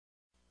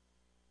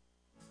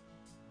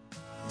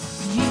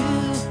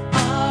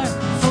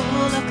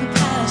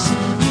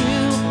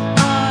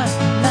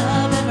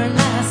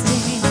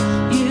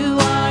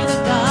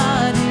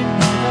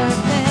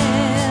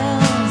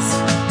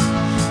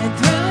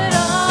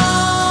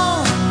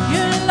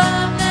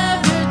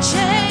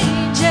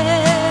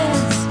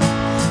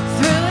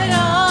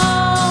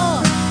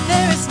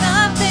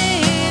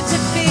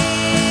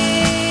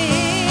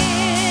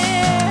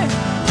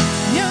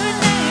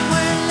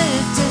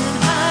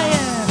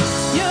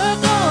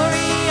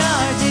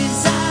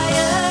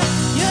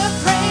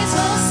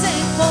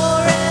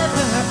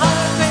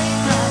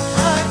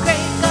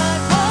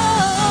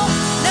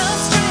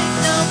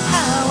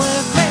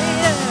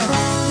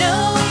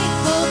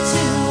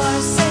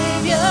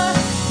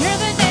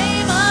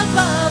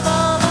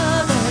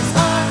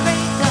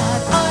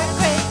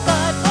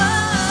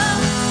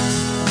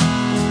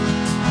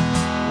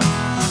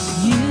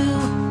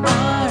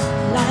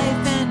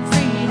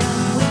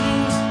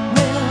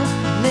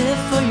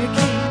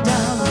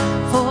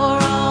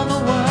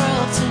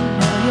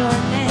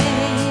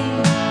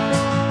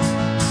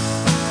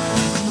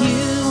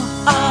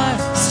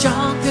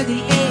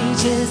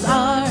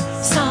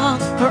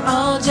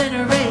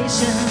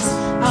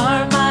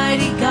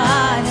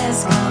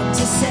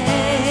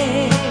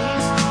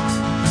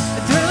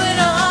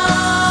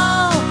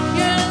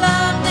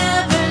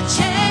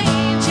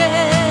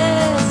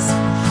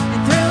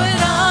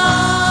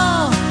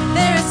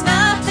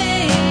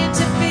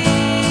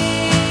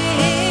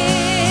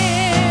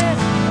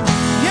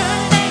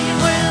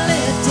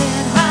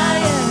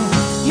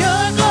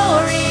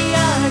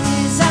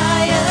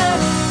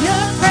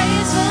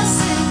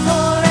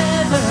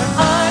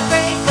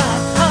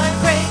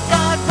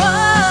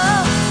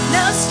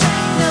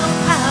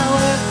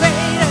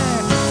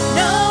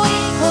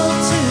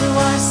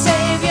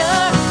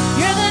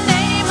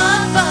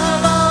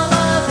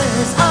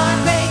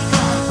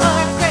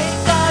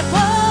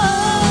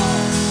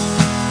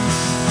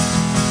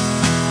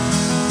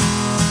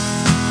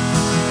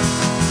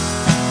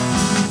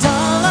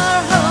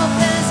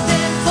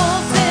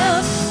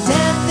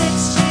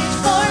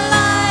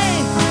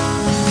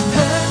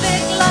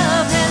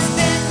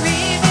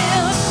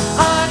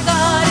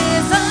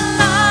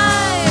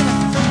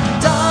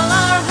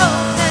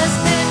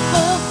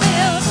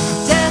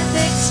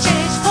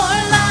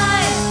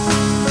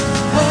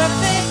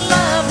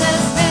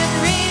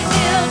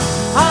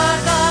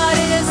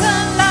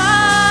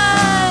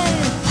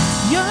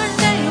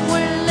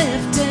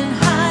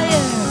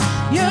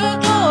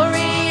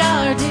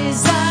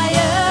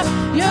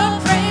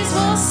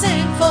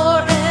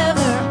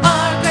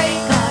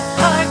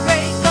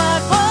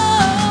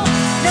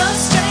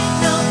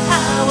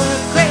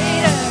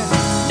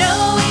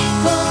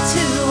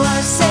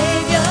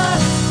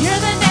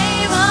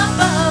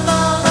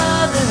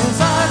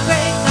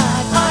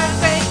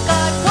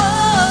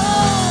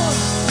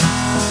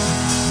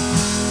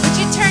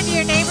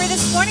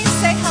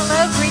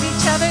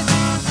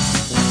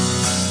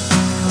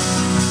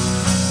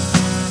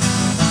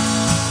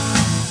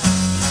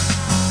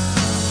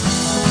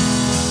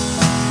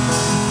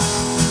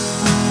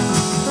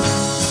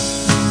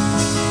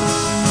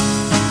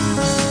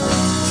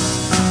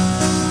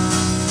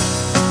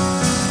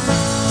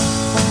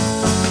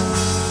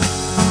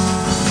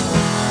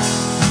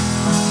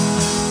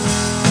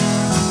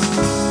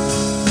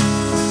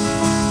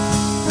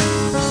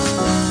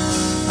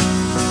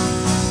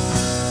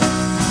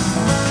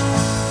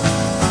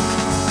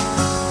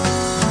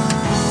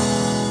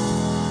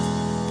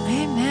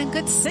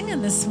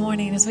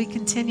morning as we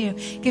continue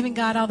giving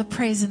God all the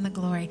praise and the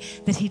glory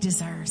that he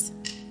deserves.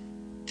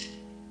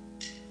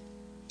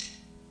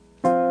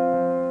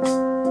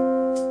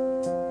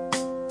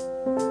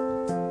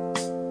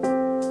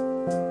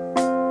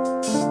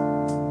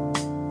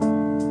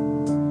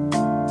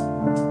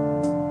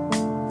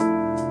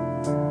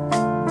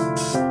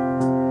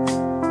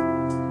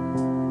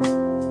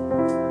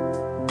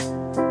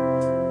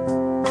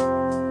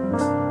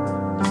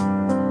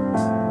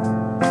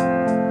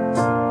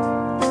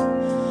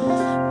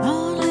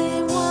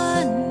 Only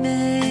one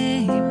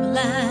name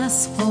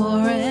lasts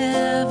forever.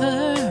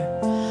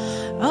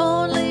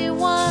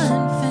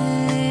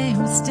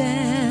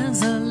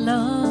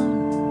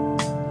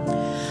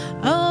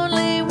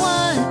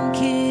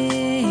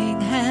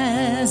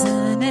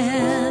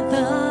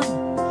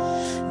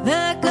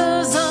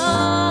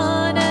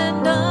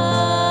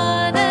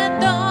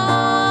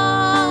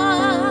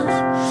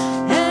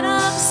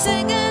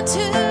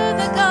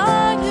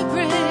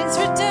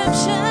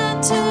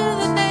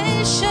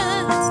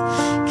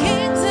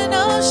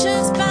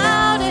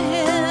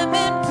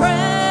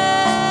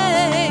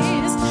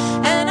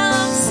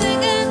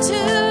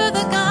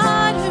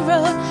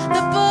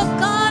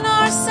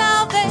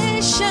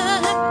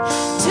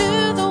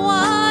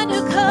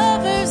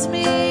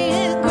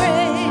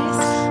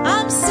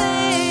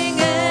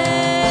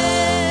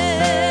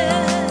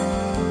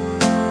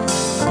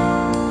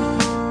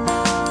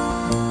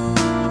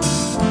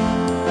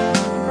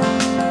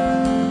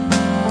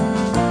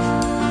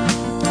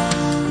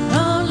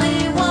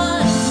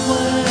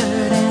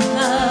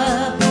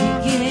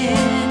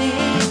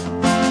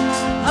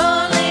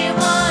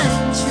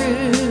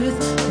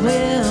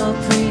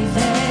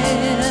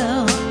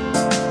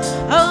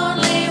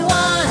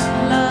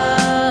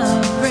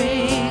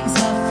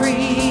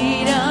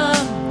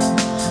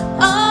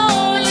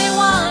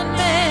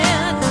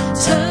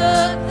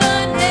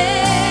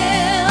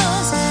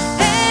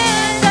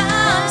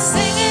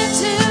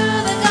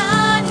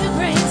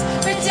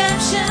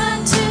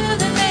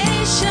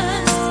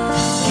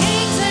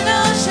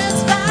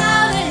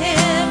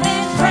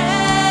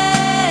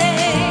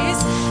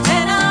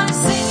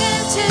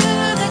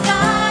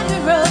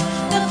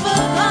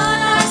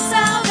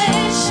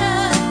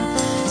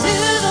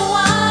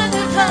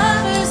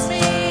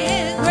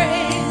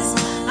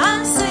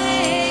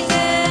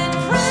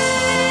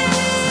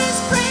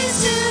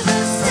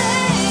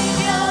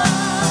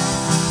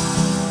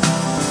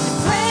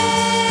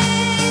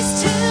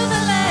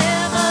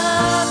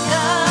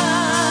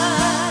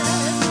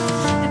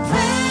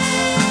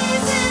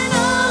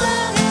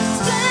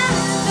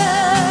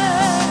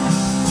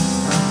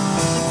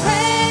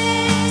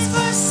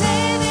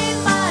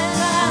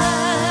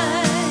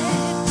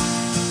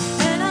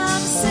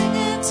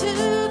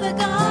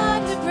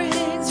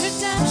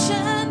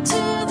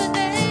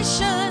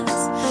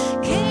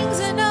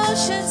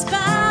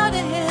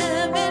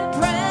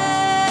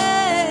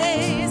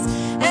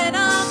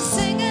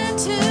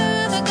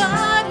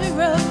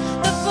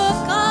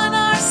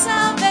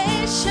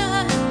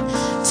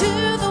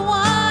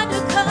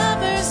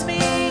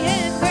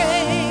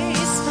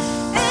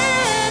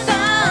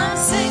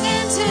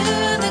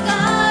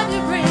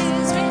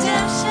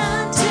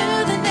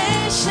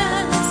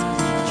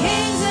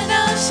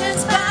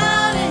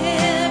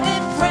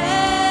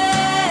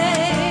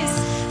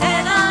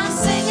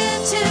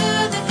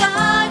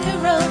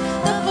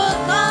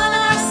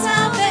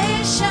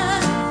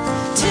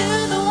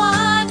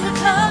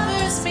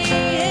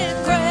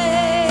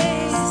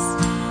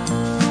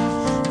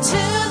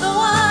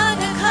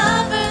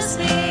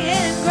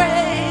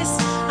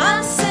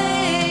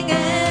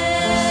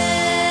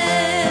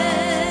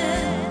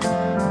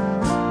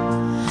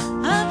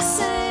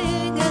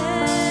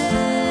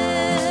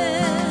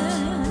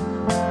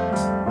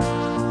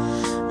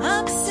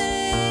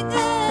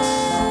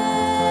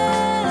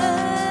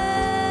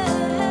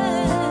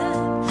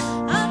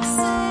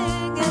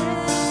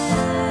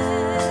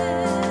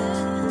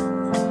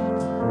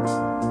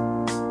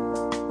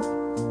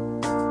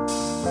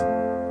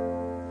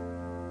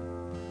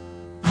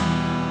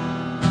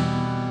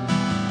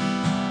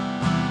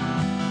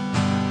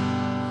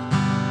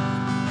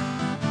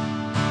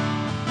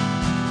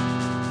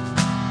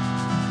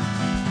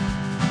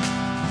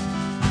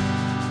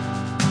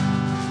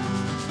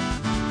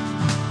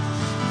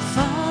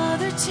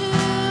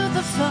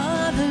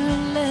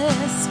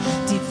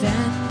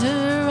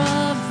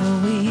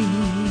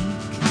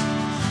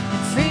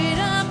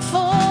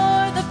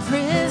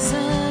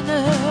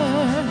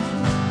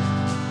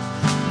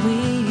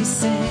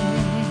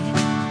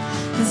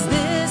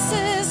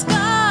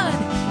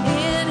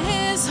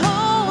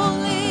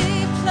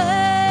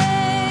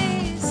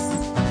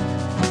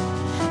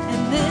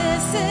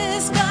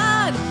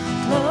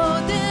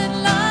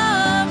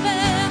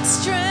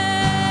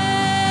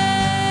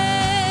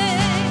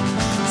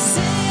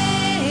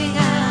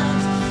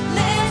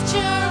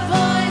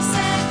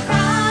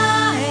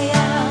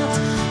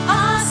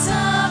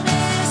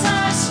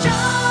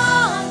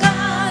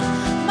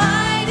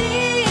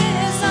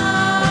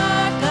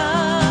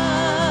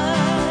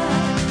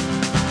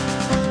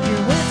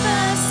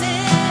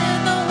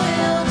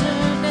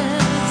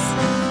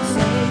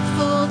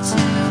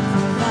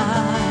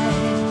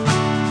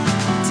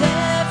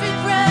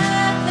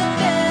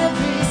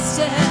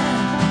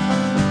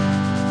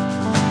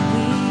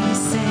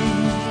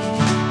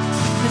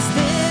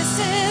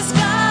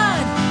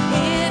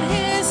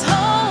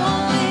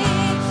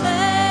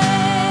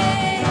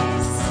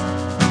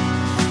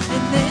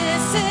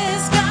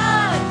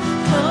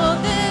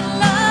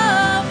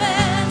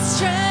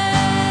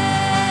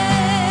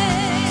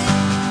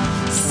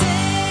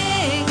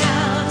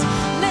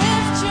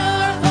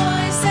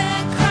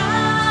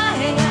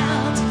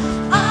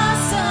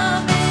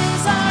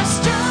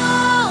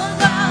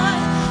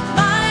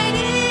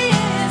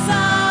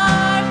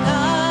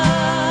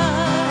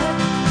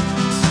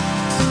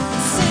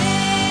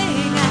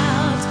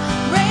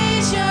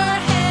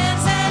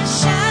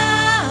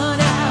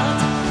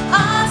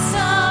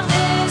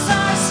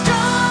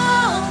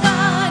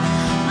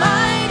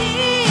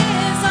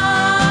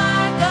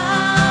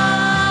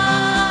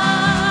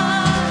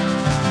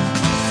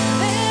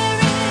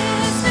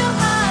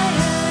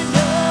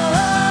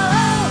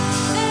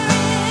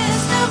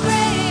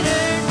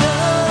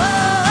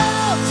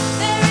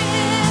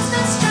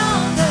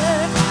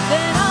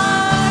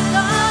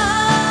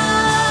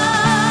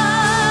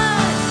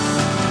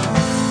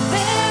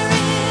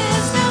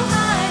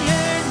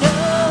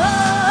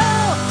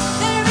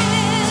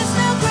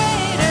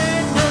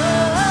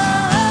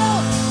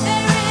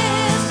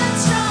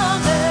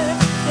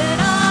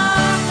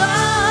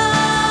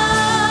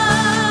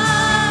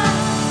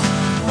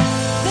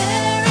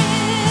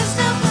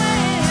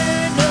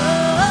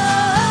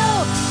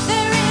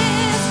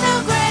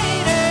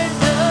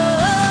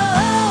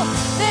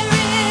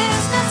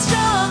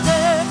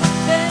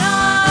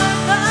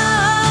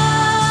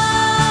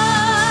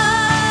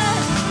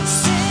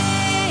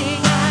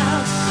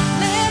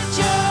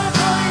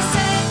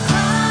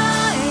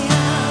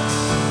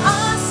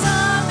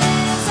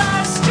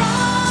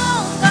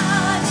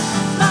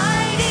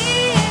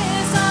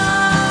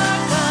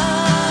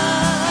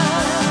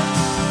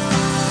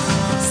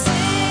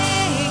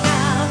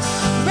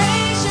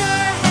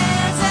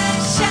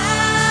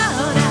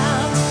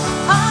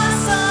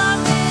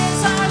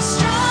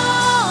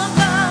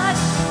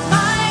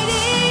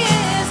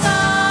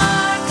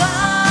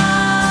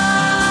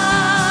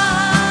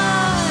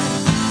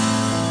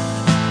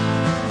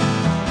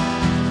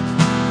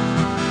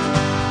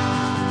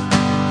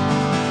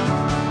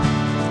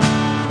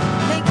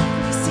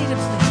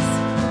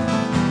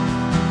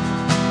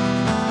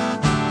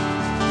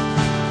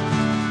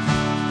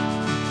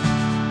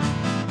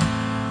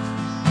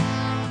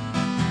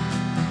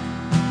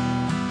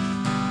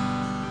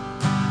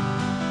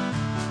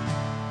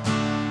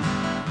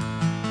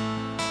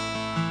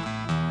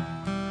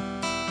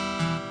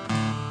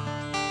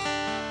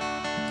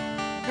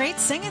 great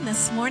singing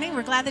this morning.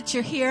 We're glad that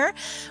you're here.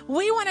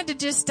 We wanted to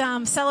just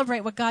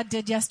celebrate what God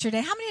did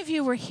yesterday. How many of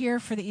you were here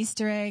for the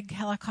Easter egg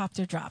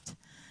helicopter dropped?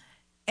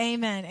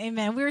 Amen.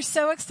 Amen. We were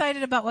so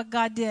excited about what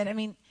God did. I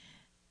mean,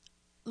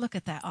 look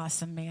at that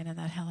awesome man in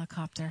that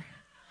helicopter.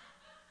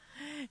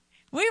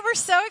 We were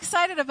so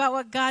excited about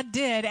what God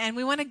did, and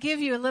we want to give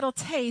you a little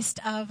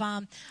taste of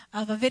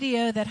a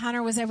video that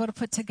Hunter was able to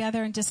put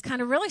together and just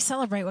kind of really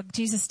celebrate what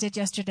Jesus did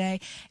yesterday,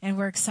 and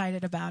we're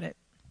excited about it.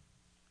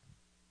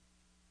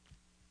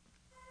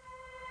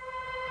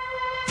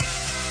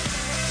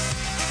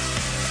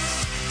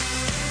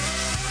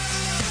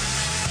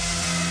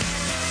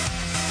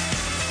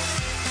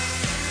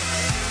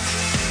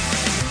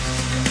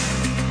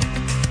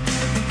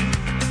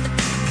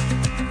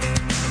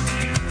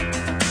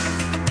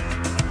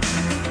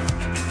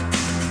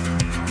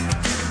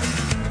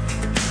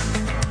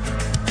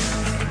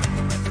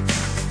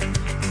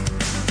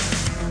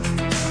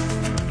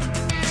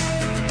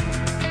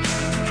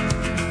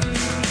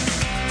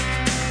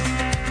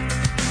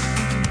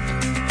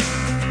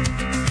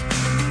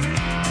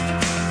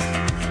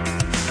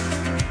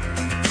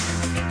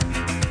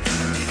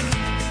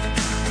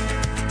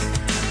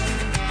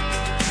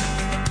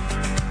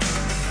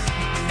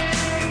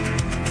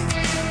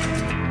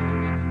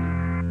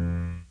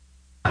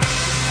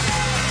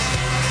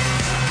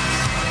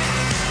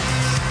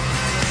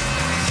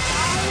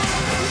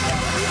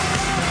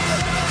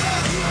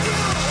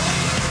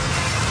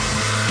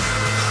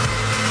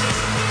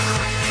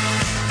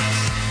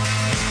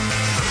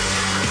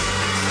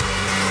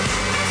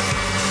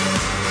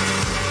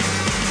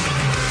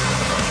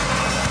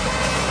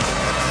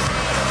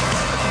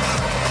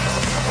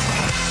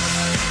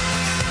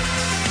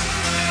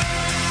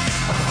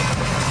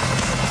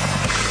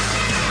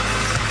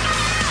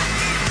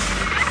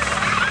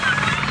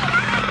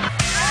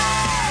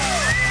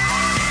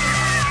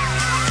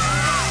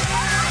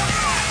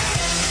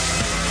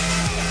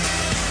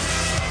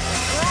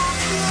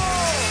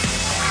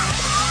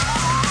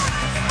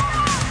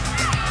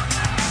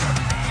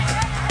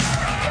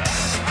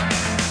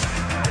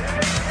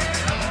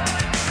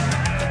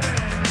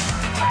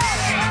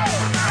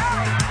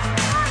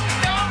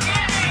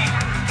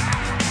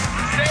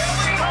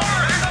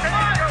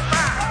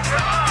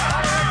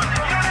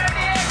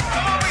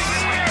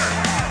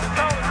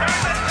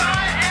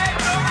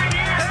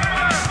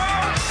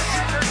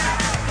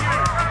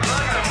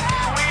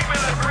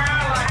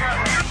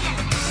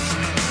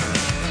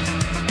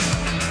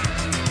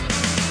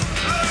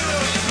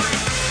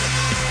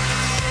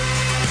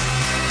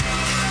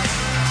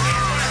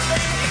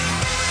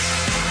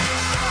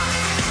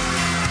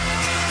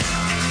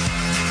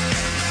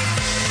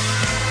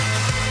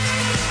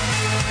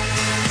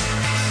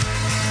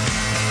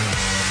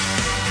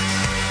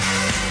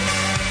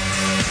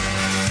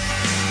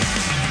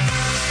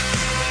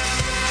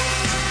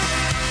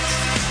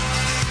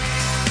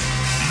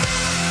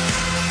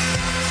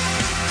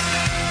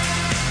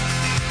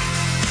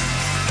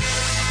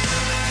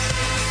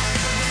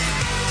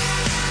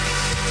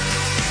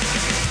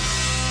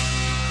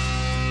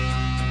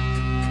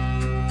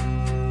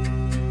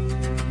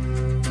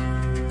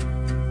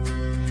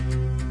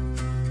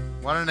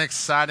 What an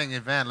exciting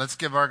event. Let's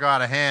give our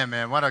God a hand,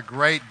 man. What a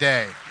great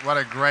day. What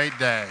a great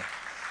day.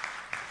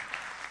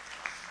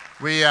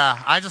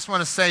 I just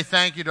want to say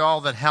thank you to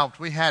all that helped.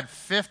 We had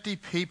 50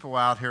 people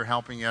out here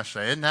helping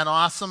yesterday. Isn't that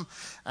awesome?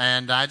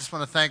 And I just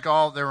want to thank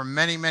all. There were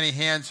many, many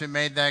hands who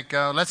made that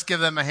go. Let's give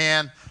them a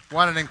hand.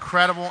 What an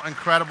incredible,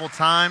 incredible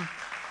time.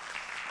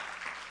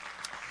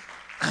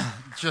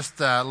 Just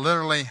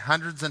literally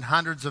hundreds and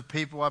hundreds of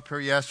people up here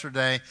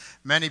yesterday.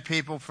 Many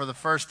people for the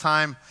first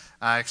time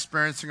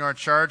experiencing our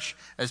church.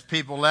 As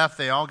people left,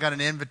 they all got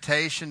an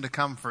invitation to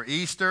come for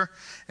Easter.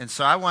 And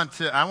so I want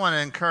to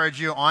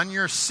encourage you. On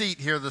your seat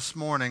here this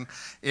morning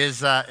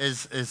is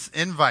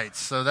invites.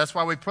 So that's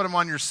why we put them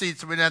on your seat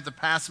so we don't have to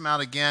pass them out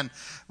again.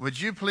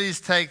 Would you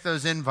please take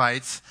those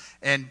invites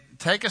and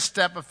take a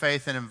step of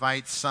faith and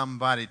invite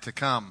somebody to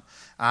come?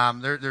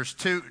 There's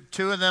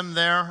two of them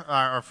there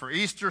are for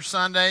Easter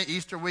Sunday,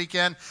 Easter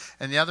weekend,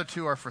 and the other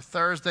two are for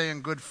Thursday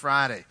and Good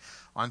Friday.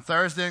 On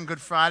Thursday and Good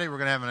Friday, we're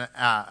going to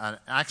have an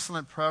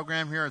excellent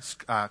program here. It's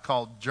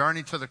called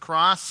Journey to the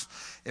Cross.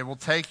 It will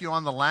take you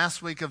on the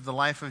last week of the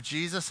life of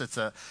Jesus.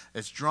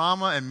 It's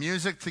drama and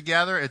music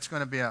together. It's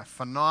going to be a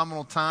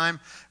phenomenal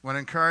time. I want to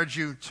encourage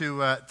you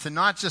to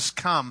not just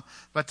come,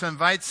 but to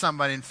invite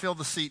somebody and fill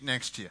the seat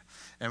next to you.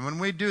 And when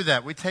we do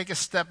that, we take a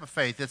step of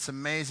faith. It's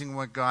amazing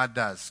what God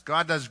does.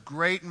 God does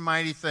great and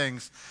mighty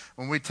things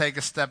when we take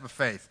a step of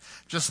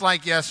faith. Just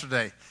like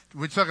yesterday,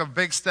 we took a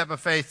big step of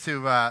faith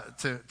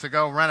to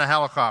go rent a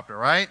helicopter,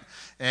 right?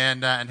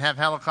 And have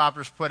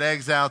helicopters put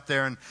eggs out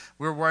there. And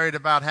we're worried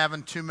about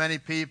having too many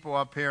people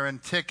up here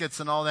and tickets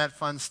and all that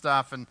fun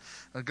stuff. And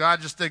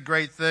God just did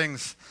great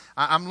things.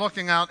 I'm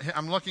looking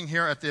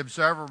here at the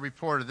Observer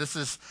Reporter. This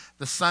is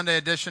the Sunday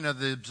edition of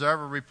the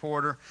Observer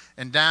Reporter.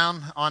 And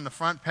down on the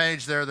front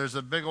page there's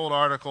a big old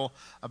article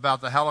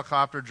about the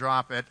helicopter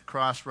drop at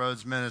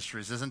Crossroads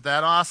Ministries. Isn't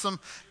that awesome?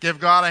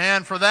 Give God a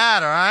hand for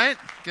that, all right?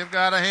 Give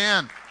God a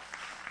hand.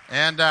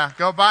 And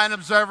go buy an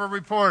Observer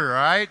Reporter,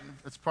 all right?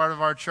 It's part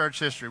of our church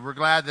history. We're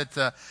glad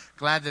that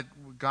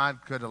God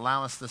could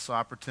allow us this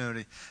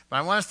opportunity. But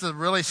I want us to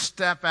really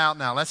step out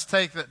now. Let's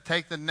take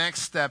the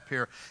next step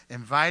here,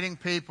 inviting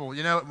people.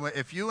 You know,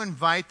 if you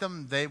invite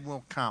them, they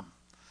will come.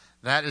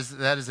 That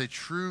is a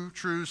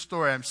true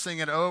story. I'm seeing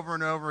it over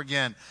and over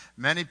again.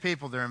 Many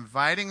people, they're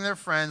inviting their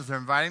friends, they're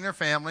inviting their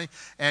family,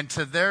 and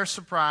to their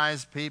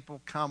surprise,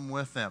 people come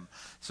with them.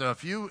 So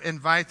if you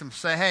invite them,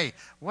 say, hey,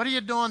 what are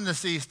you doing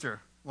this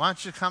Easter? Why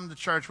don't you come to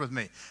church with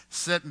me?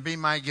 Sit and be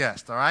my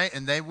guest, all right?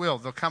 And they will.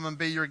 They'll come and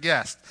be your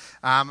guest.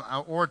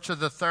 Or to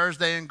the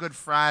Thursday and Good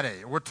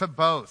Friday, or to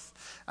both.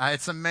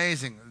 It's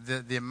amazing,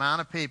 the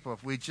amount of people,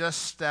 if we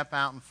just step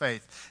out in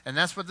faith. And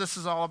that's what this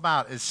is all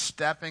about, is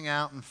stepping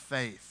out in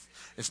faith.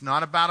 It's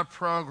not about a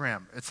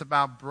program. It's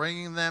about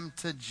bringing them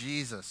to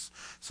Jesus.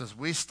 So as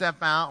we step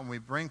out and we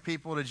bring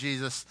people to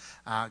Jesus,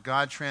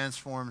 God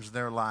transforms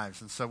their lives.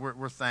 And so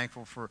we're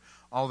thankful for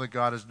all that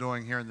God is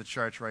doing here in the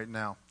church right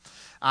now.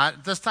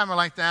 At this time, I'd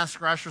like to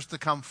ask our ushers to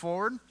come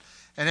forward.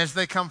 And as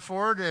they come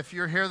forward, if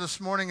you're here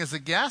this morning as a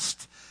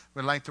guest,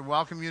 we'd like to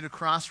welcome you to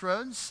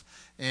Crossroads.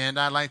 And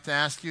I'd like to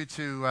ask you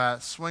to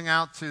swing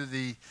out to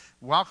the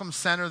Welcome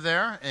Center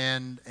there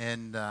and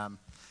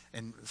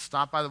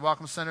stop by the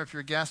Welcome Center if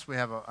you're a guest. We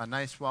have a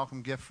nice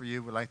welcome gift for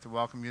you. We'd like to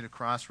welcome you to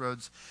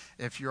Crossroads.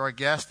 If you're a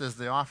guest, as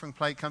the offering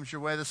plate comes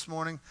your way this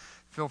morning,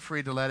 feel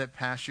free to let it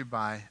pass you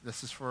by.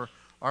 This is for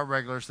our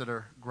regulars that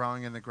are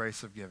growing in the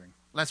grace of giving.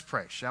 Let's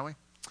pray, shall we?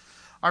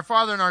 Our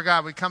Father and our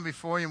God, we come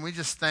before you and we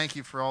just thank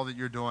you for all that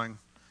you're doing.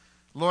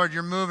 Lord,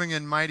 you're moving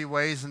in mighty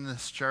ways in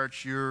this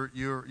church.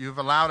 You've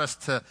allowed us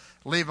to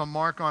leave a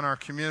mark on our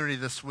community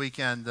this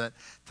weekend,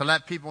 to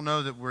let people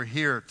know that we're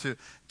here, to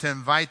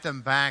invite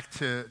them back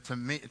to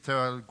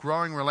a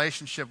growing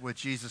relationship with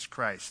Jesus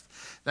Christ.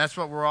 That's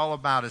what we're all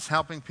about, is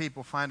helping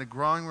people find a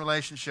growing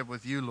relationship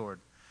with you, Lord.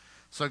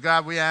 So,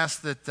 God, we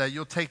ask that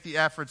you'll take the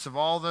efforts of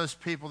all those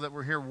people that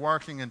were here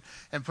working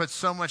and put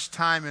so much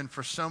time in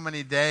for so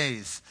many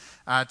days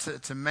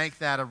to make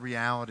that a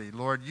reality.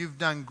 Lord, you've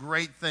done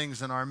great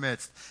things in our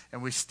midst,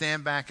 and we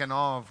stand back in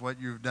awe of what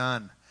you've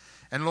done.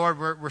 And, Lord,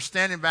 we're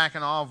standing back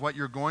in awe of what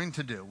you're going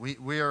to do.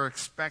 We are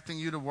expecting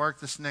you to work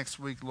this next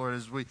week, Lord,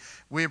 as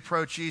we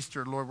approach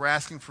Easter. Lord, we're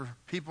asking for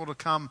people to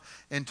come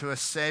into a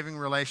saving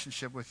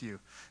relationship with you,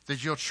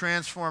 that you'll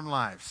transform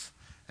lives,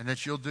 and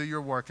that you'll do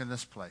your work in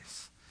this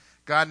place.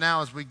 God,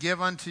 now as we give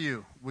unto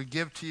you, we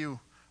give to you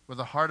with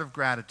a heart of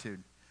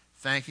gratitude,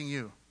 thanking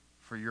you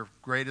for your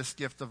greatest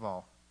gift of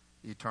all,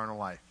 eternal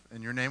life.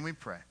 In your name we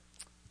pray.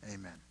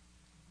 Amen.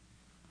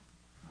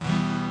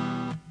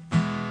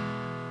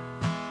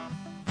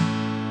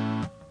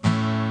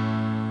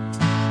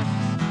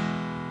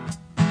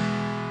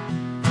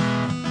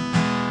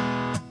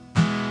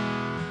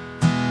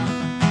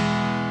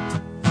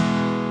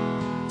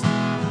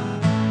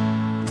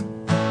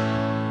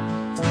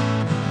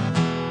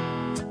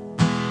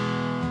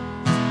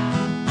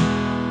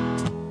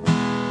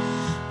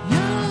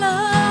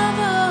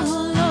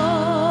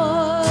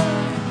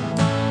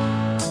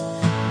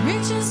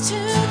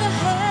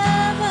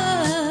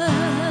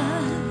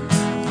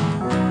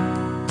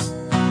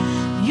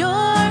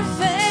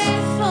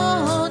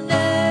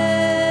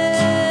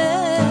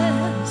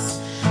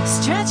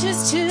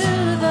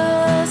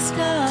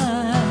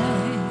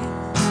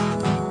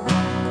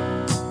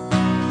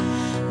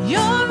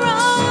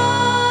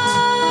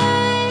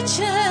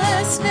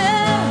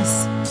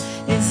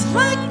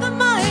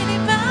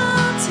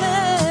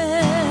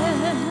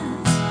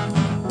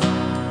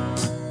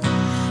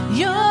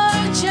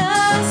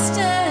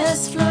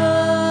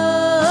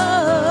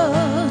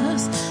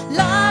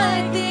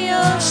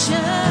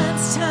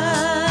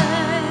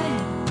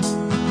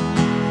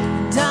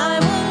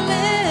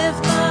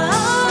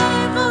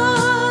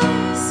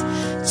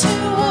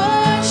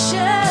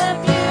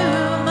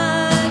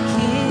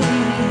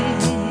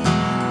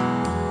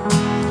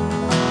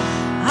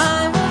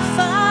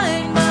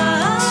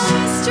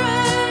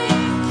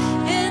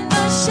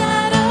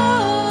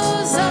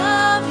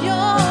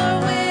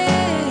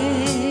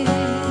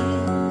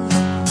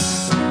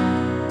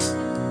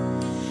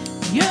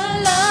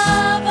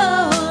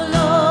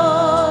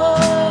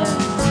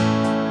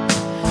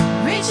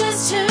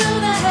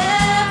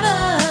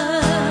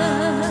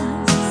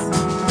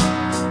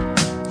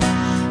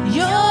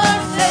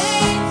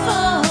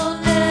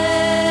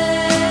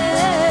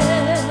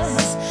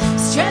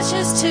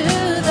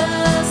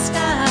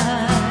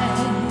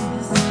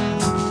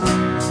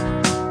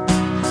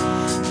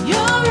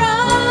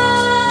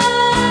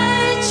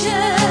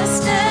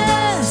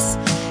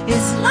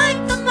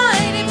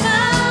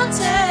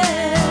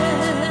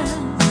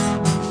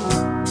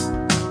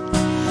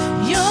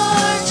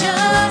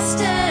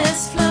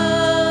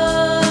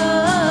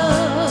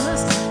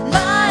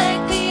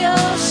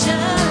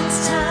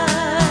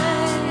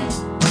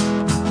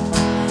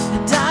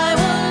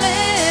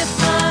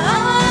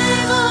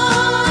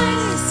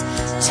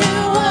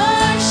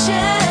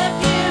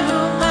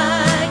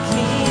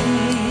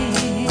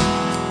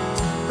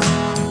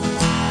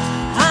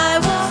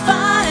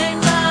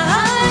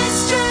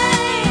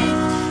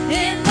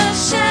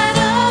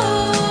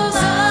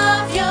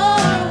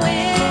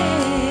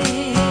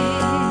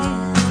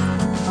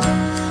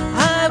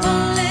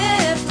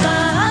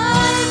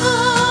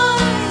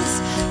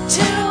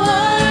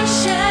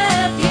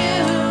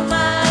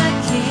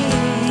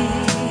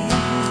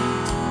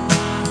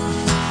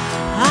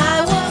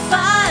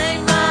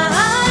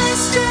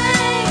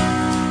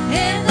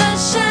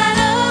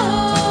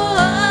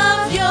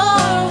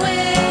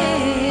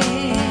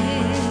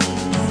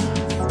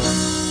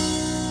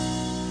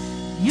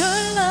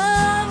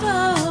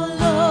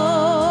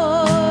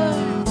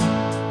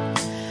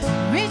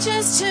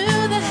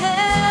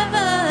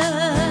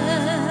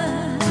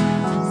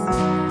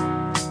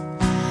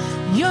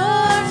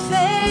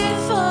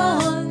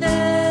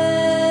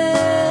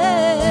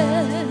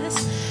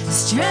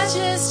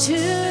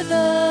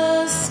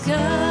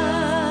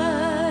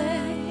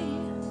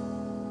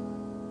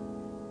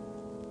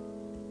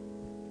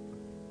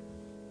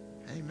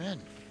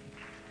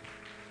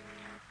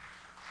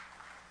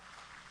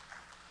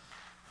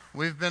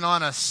 We've been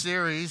on a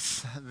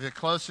series, The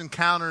Close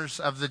Encounters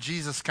of the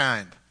Jesus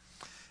Kind.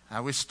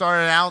 We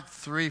started out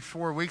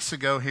 3-4 weeks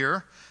ago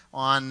here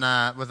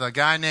with a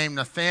guy named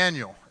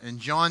Nathaniel. In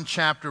John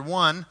chapter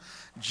 1,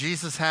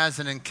 Jesus has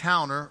an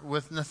encounter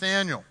with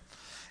Nathaniel.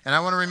 And I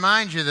want to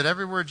remind you that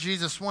everywhere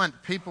Jesus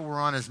went, people were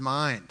on his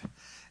mind.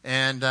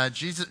 And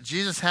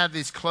Jesus had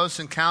these close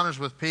encounters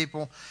with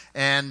people.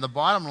 And the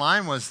bottom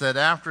line was that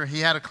after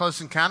he had a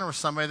close encounter with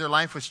somebody, their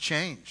life was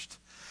changed.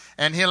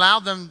 And he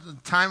allowed them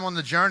time on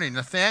the journey.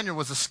 Nathaniel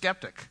was a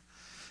skeptic.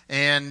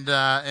 And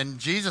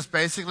Jesus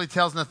basically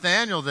tells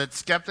Nathaniel that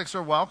skeptics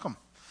are welcome.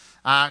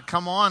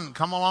 Come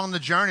along the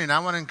journey. And I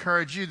want to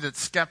encourage you that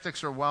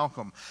skeptics are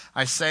welcome.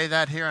 I say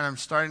that here, and I'm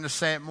starting to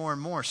say it more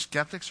and more.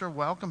 Skeptics are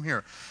welcome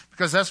here.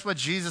 Because that's what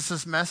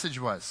Jesus' message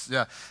was.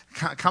 Yeah,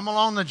 come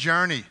along the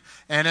journey.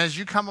 And as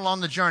you come along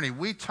the journey,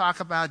 we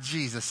talk about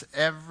Jesus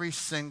every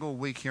single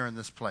week here in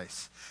this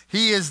place.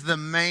 He is the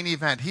main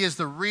event. He is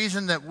the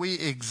reason that we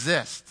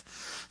exist.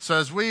 So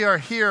as we are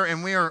here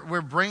and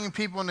we're bringing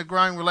people into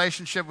growing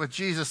relationship with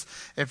Jesus,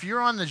 if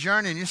you're on the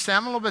journey and you say,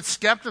 I'm a little bit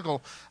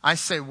skeptical, I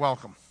say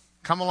welcome.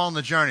 Come along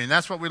the journey. And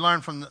that's what we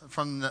learned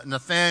from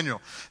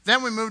Nathaniel.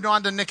 Then we moved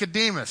on to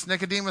Nicodemus.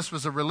 Nicodemus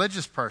was a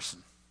religious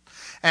person.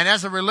 And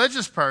as a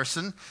religious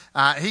person,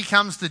 he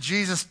comes to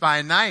Jesus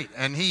by night,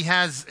 and he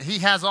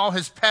has all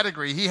his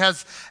pedigree. He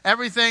has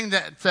everything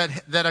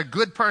that a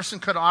good person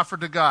could offer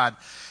to God.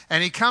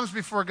 And he comes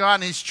before God,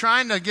 and he's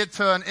trying to get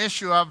to an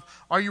issue of,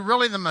 are you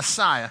really the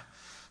Messiah?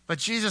 But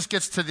Jesus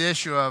gets to the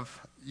issue of,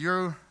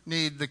 you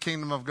need the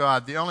kingdom of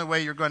God. The only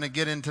way you're going to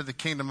get into the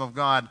kingdom of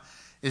God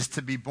is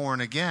to be born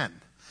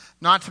again.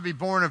 Not to be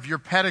born of your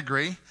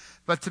pedigree,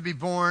 but to be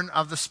born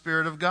of the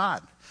Spirit of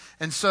God.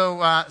 And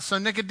so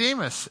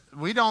Nicodemus,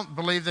 we don't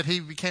believe that he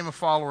became a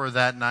follower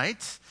that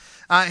night.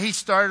 He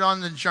started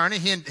on the journey.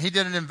 He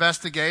did an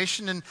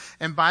investigation,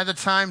 and by the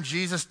time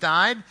Jesus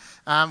died,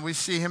 we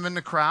see him in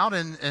the crowd,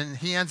 and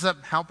he ends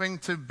up helping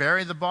to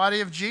bury the body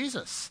of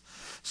Jesus.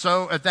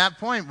 So at that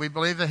point, we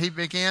believe that he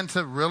began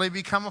to really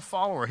become a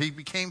follower. He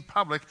became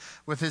public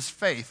with his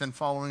faith in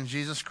following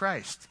Jesus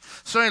Christ.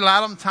 So he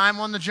allowed him time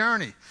on the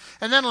journey.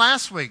 And then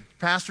last week,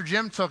 Pastor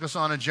Jim took us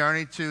on a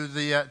journey to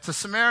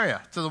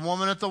Samaria, to the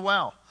woman at the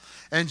well.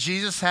 And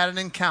Jesus had an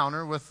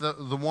encounter with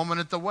the woman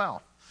at the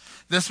well.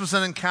 This was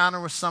an encounter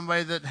with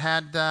somebody that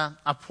had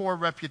a poor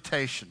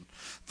reputation.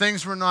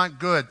 Things were not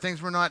good.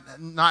 Things were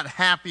not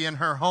happy in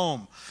her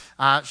home.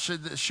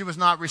 She was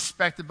not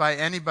respected by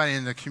anybody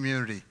in the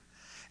community.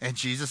 And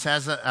Jesus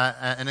has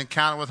an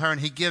encounter with her, and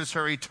he gives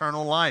her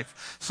eternal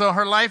life. So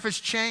her life has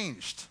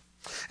changed.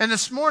 And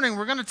this morning,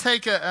 we're going to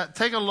take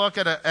a look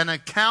at an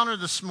encounter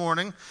this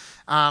morning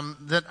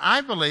that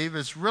I believe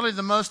is really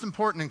the most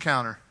important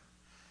encounter.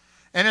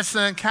 And it's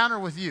an encounter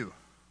with you.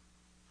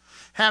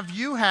 Have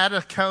you had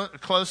a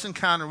close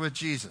encounter with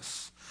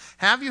Jesus?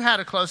 Have you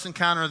had a close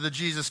encounter of the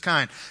Jesus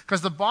kind?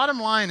 Because the bottom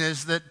line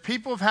is that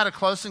people have had a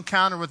close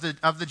encounter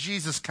of the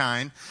Jesus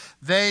kind.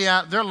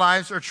 Their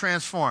lives are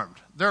transformed.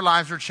 Their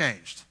lives are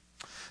changed.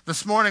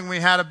 This morning we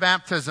had a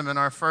baptism in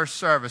our first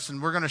service,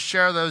 and we're going to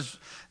share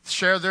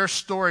their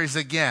stories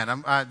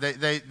again.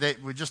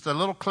 We just a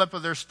little clip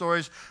of their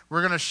stories.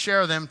 We're going to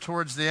share them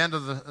towards the end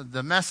of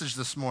the message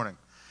this morning.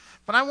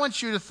 But I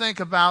want you to think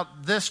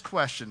about this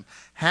question.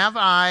 Have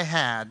I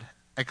had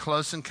a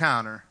close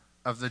encounter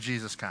of the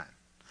Jesus kind?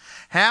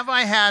 Have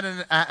I had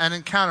an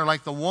encounter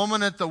like the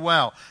woman at the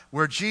well,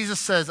 where Jesus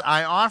says,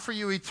 I offer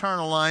you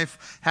eternal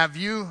life. Have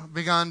you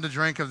begun to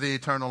drink of the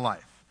eternal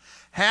life?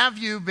 Have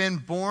you been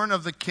born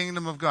of the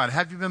kingdom of God?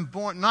 Have you been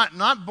born,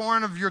 not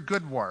born of your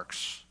good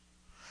works,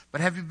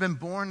 but have you been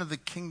born of the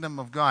kingdom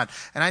of God?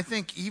 And I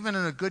think even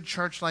in a good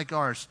church like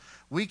ours,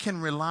 we can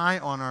rely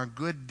on our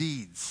good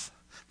deeds,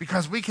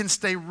 because we can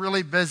stay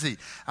really busy.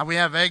 We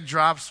have egg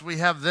drops, we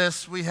have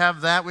this, we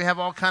have that, we have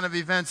all kind of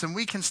events, and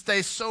we can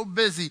stay so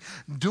busy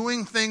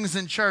doing things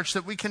in church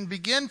that we can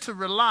begin to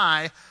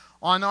rely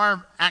on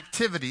our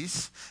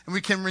activities, and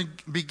we can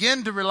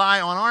begin to rely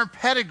on our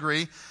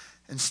pedigree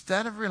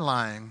instead of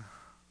relying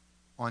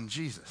on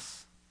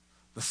Jesus,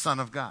 the Son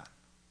of God,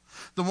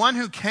 the one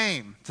who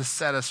came to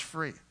set us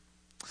free.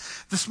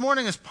 This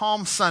morning is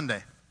Palm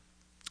Sunday.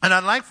 And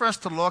I'd like for us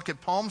to look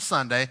at Palm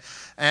Sunday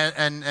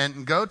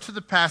and go to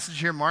the passage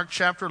here, Mark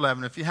chapter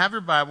 11. If you have your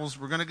Bibles,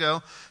 we're going to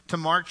go to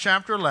Mark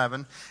chapter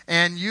 11.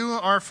 And you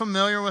are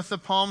familiar with the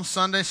Palm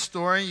Sunday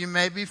story. You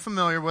may be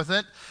familiar with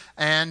it.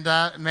 And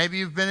maybe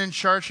you've been in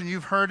church and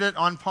you've heard it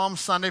on Palm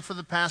Sunday for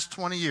the past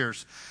 20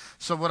 years.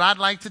 So what I'd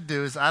like to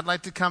do is I'd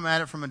like to come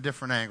at it from a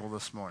different angle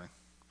this morning.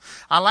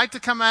 I like to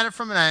come at it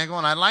from an angle,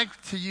 and I'd like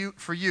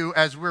for you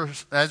as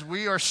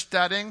we are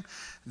studying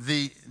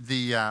the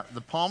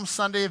Palm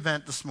Sunday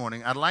event this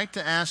morning, I'd like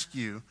to ask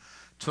you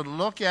to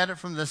look at it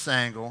from this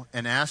angle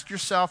and ask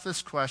yourself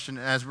this question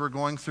as we're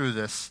going through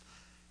this: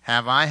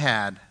 have I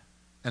had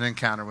an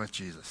encounter with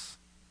Jesus?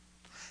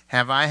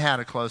 Have I had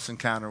a close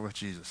encounter with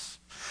Jesus?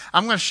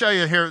 I'm going to show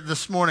you here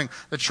this morning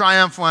the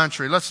triumphal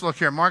entry. Let's look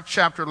here. Mark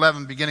chapter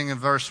 11, beginning in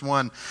verse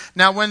 1.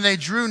 Now when they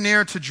drew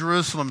near to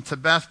Jerusalem, to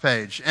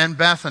Bethphage and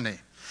Bethany,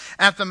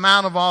 At the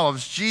Mount of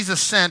Olives,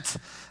 Jesus sent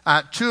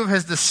 2 of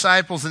his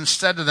disciples and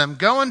said to them,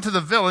 "Go into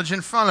the village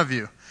in front of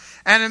you,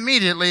 and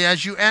immediately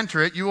as you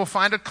enter it, you will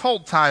find a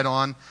colt tied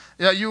on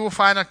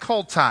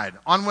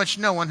which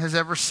no one has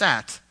ever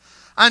sat.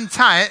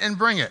 Untie it and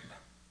bring it."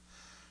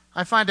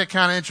 I find it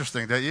kind of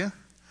interesting, don't you?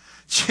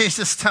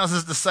 Jesus tells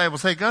his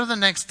disciples, "Hey, go to the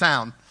next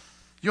town.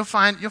 You'll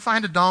find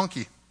a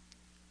donkey.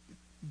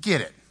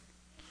 Get it.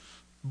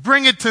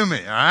 Bring it to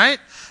me." All right.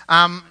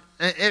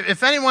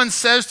 If anyone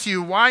says to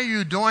you, "Why are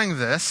you doing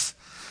this?"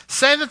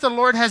 say that the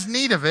Lord has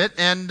need of it,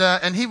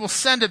 and he will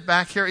send it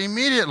back here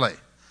immediately.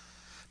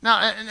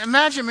 Now,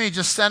 imagine me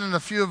just sending a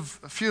few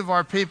of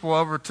our people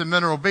over to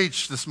Mineral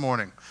Beach this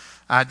morning,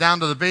 down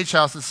to the beach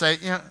house, and say,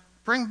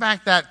 "Bring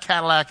back that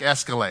Cadillac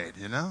Escalade."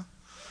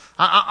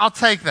 I'll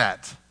take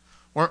that.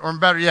 Or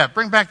better yet,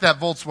 bring back that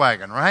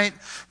Volkswagen, right?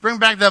 Bring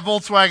back that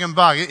Volkswagen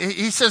Bug.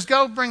 He says,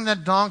 "Go bring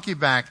that donkey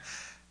back."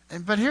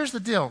 But here's the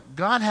deal.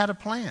 God had a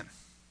plan.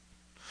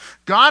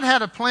 God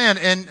had a plan,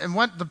 and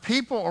what the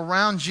people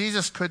around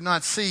Jesus could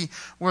not see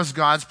was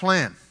God's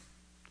plan.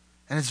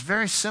 And it's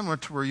very similar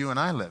to where you and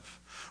I live.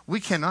 We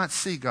cannot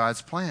see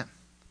God's plan.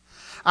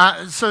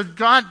 So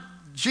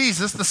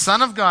Jesus, the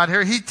Son of God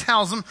here, he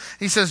tells them,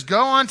 he says,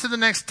 "Go on to the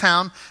next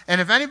town,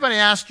 and if anybody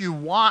asks you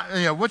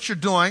what you're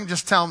doing,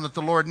 just tell them that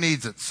the Lord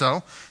needs it."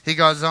 So he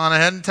goes on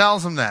ahead and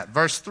tells them that.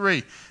 Verse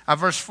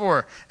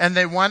 4, "And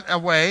they went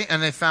away,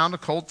 and they found a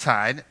colt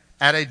tied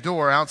at a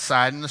door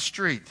outside in the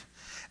street.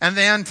 And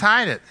they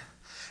untied it.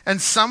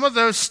 And some of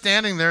those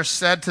standing there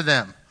said to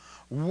them,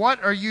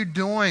 'What are you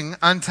doing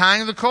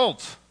untying the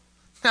colt?'"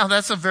 Now,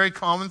 that's a very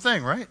common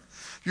thing, right?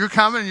 You're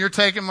coming and you're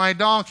taking my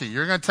donkey.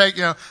 You're going to take,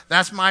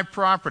 that's my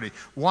property.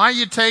 Why are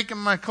you taking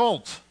my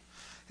colt?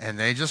 And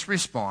they just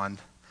respond,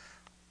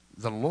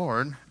 "The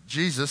Lord,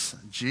 Jesus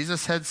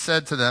had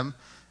said to them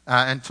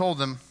and told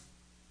them,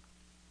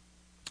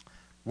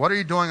 'What are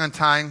you doing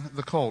untying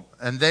the colt?'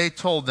 And they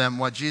told them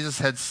what Jesus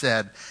had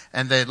said,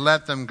 and they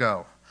let them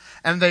go.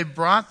 And they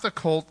brought the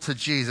colt to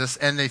Jesus,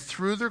 and they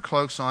threw their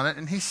cloaks on it,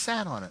 and he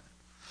sat on it."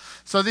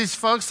 So these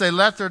folks, they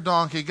let their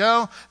donkey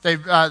go.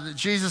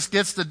 Jesus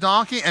gets the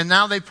donkey, and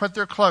now they put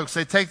their cloaks.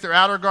 They take their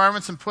outer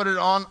garments and put it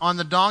on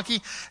the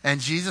donkey,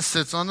 and Jesus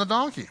sits on the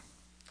donkey.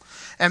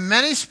 "And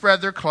many spread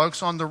their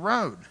cloaks on the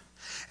road,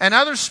 and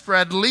others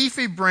spread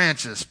leafy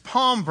branches,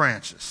 palm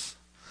branches,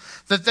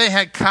 that they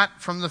had cut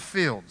from the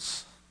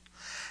fields.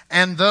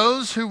 And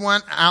those who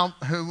went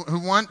out, who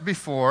went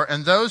before,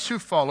 and those who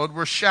followed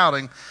were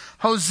shouting,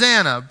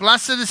 'Hosanna,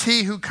 blessed is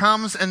he who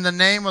comes in the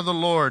name of the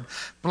Lord.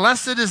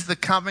 Blessed is the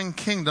coming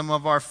kingdom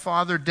of our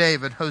father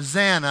David.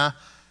 Hosanna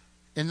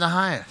in the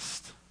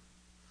highest.'"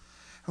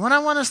 And what I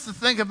want us to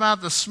think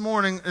about this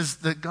morning is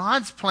that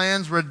God's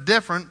plans were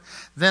different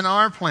than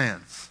our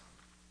plans.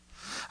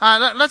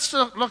 Let's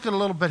look at a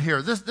little bit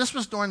here. This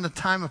was during the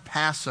time of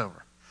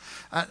Passover.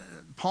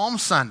 Palm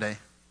Sunday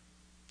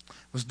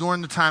was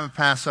during the time of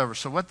Passover.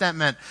 So what that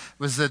meant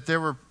was that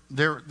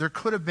there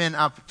could have been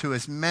up to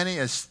as many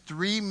as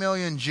 3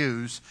 million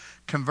Jews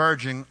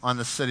converging on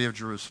the city of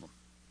Jerusalem.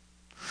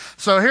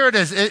 So here it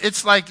is.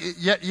 It's like,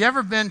 you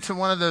ever been to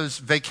one of those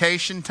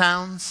vacation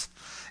towns?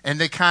 And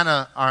they kind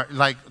of are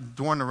like,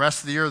 during the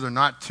rest of the year, they're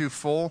not too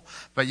full,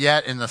 but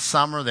yet in the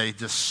summer, they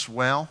just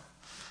swell.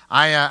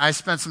 I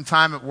spent some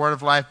time at Word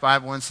of Life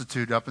Bible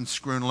Institute up in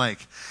Scroon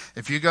Lake.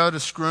 If you go to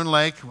Scroon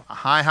Lake,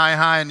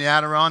 high in the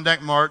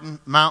Adirondack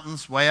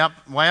Mountains, way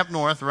up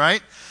north,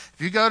 right? If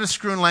you go to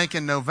Scroon Lake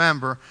in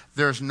November,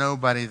 there's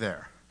nobody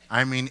there.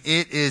 I mean,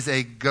 it is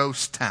a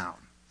ghost town.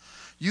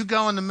 You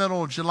go in the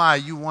middle of July,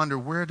 you wonder,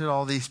 where did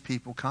all these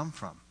people come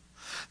from?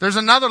 There's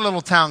another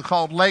little town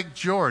called Lake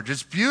George.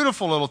 It's a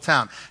beautiful little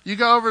town. You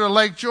go over to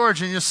Lake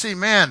George and you'll see,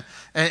 man,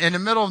 in the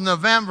middle of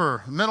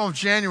November, middle of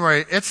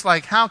January, it's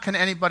like, how can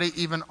anybody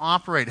even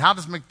operate? How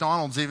does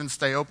McDonald's even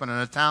stay open in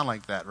a town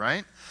like that,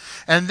 right?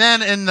 And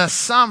then in the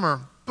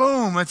summer,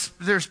 boom,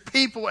 there's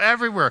people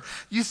everywhere.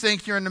 You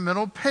think you're in the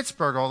middle of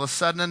Pittsburgh all of a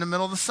sudden in the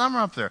middle of the summer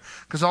up there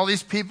because all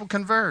these people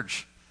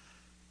converge.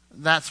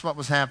 That's what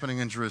was happening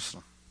in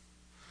Jerusalem.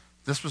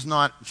 This was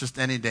not just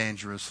any day in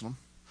Jerusalem.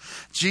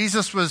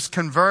 Jesus was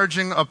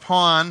converging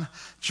upon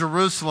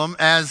Jerusalem,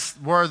 as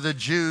were the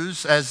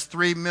Jews, as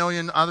 3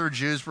 million other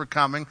Jews were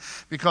coming,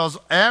 because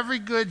every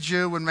good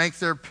Jew would make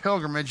their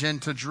pilgrimage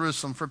into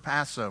Jerusalem for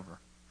Passover.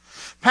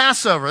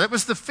 Passover, it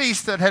was the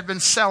feast that had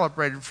been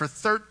celebrated for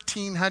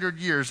 1,300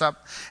 years.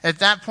 Up at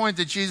that point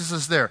that Jesus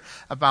was there,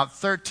 about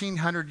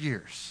 1,300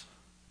 years.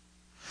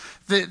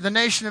 The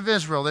nation of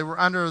Israel, they were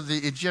under the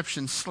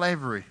Egyptian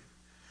slavery.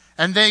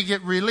 And they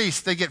get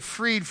released. They get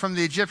freed from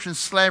the Egyptian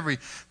slavery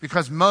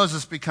because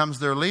Moses becomes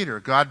their leader.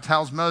 God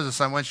tells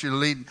Moses, "I want you to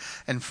lead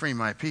and free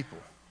my people."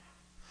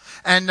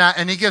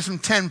 And he gives them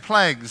 10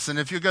 plagues. And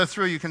if you go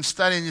through, you can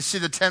study and you see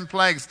the 10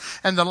 plagues.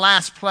 And the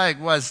last plague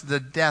was the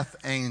death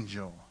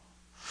angel.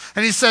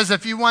 And he says,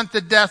 if you want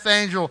the death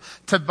angel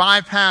to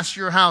bypass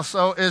your house,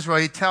 O Israel,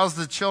 he tells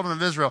the children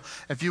of Israel,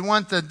 if you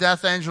want the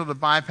death angel to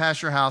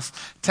bypass your house,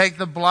 take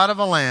the blood of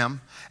a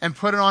lamb and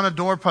put it on a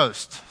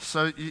doorpost.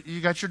 So you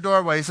got your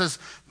doorway. He says,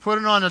 put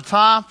it on the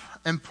top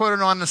and put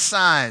it on the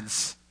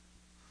sides.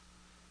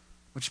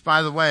 Which,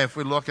 by the way, if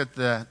we look at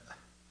the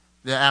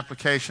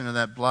application of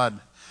that blood,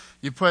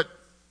 you put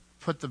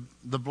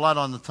the blood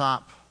on the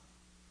top,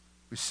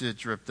 we see it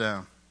drip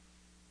down.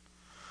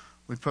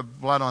 We put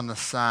blood on the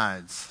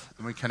sides,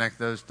 and we connect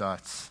those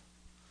dots,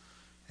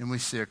 and we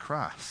see a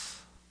cross.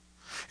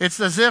 It's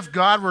as if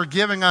God were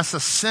giving us a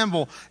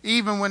symbol,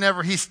 even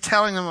whenever he's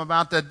telling them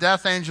about that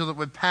death angel that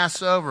would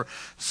pass over,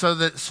 so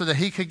that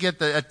he could get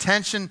the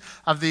attention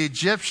of the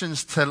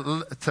Egyptians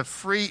to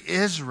free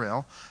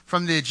Israel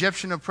from the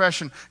Egyptian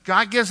oppression.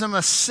 God gives them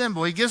a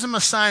symbol. He gives them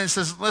a sign and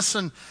says,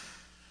 listen,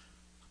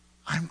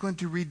 I'm going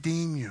to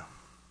redeem you.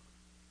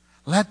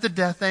 Let the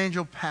death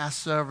angel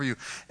pass over you.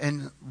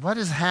 And what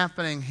is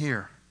happening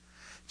here?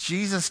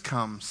 Jesus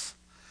comes.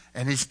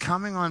 And he's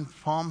coming on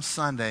Palm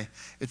Sunday.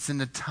 It's in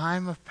the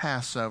time of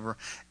Passover.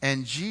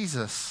 And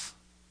Jesus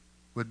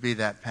would be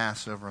that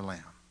Passover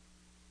lamb.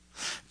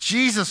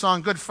 Jesus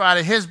on Good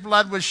Friday, his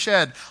blood was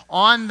shed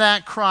on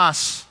that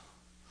cross.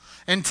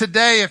 And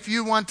today, if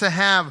you want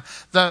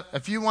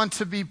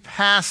to be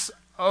passed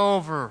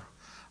over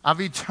of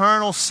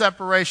eternal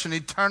separation,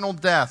 eternal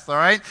death, all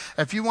right?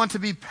 If you want to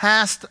be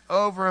passed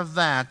over of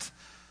that,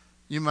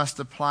 you must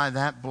apply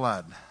that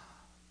blood,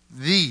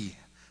 the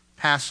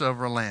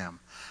Passover lamb.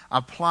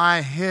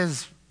 Apply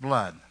his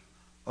blood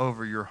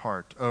over your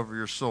heart, over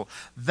your soul.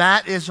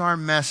 That is our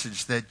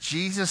message, that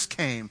Jesus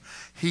came,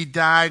 he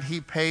died, he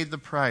paid the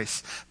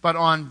price. But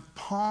on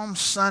Palm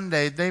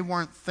Sunday, they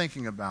weren't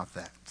thinking about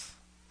that.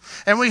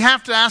 And we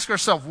have to ask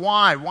ourselves,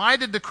 why? Why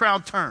did the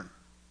crowd turn?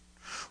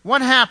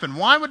 What happened?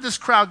 Why would this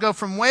crowd go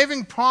from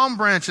waving palm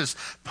branches?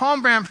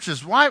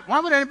 Why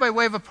would anybody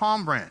wave a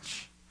palm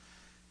branch?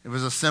 It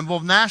was a symbol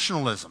of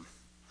nationalism.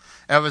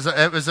 It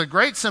was a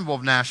great symbol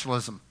of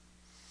nationalism.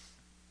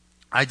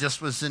 I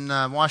just was in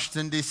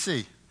Washington,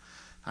 D.C.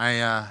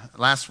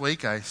 Last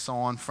week, I saw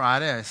on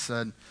Friday,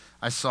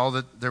 I saw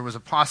that there was a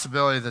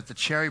possibility that the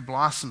cherry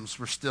blossoms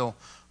were still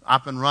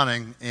up and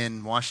running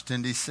in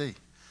Washington, D.C.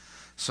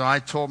 So I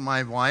told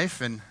my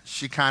wife, and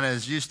she kind of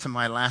is used to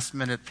my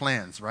last-minute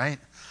plans, right?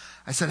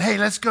 I said, hey,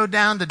 let's go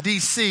down to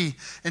D.C.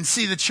 and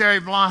see the cherry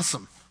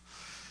blossom.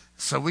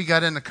 So we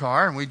got in the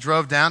car, and we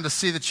drove down to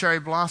see the cherry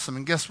blossom,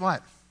 and guess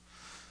what?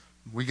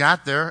 We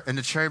got there, and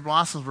the cherry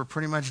blossoms were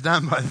pretty much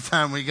done by the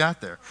time we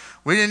got there.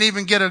 We didn't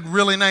even get a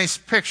really nice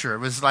picture. It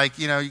was like,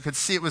 you could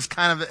see it was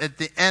kind of at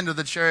the end of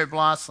the cherry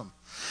blossom.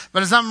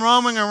 But as I'm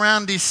roaming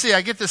around D.C.,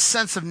 I get this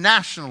sense of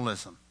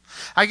nationalism.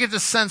 I get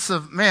this sense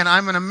of, man,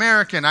 I'm an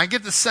American. I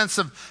get the sense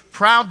of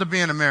proud to be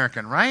an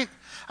American, right?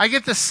 I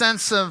get the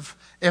sense of,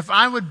 if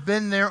I would have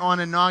been there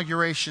on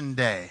Inauguration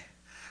Day,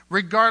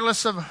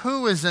 regardless of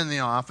who is in the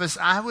office,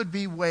 I would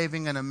be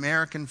waving an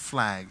American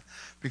flag,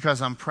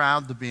 because I'm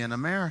proud to be an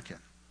American.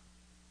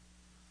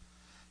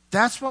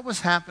 That's what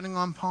was happening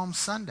on Palm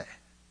Sunday.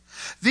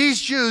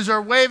 These Jews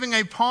are waving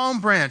a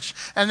palm branch,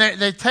 and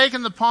they've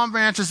taken the palm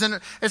branches, and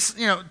it's,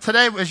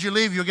 today as you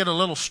leave, you'll get a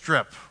little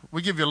strip.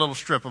 We give you a little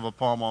strip of a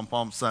palm on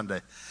Palm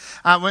Sunday.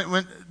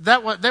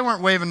 They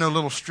weren't waving no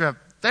little strip.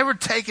 They were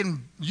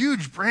taking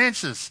huge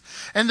branches,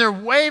 and they're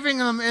waving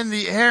them in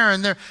the air,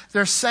 and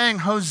they're saying,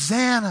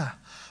 Hosanna.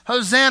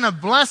 Hosanna,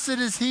 blessed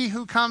is he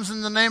who comes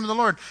in the name of the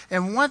Lord.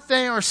 And what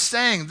they are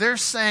saying, they're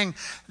saying,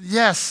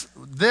 yes,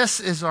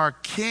 this is our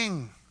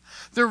king.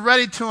 They're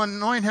ready to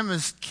anoint him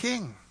as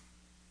king.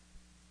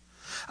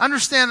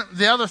 Understand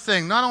the other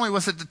thing. Not only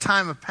was it the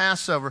time of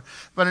Passover,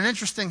 but an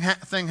interesting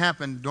thing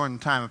happened during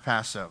the time of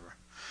Passover.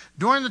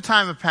 During the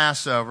time of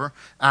Passover,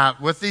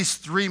 with these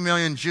 3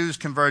 million Jews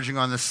converging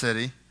on the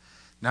city,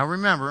 now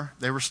remember,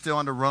 they were still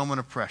under Roman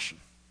oppression.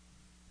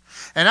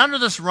 And under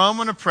this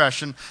Roman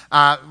oppression,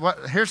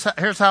 here's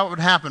how it would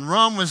happen.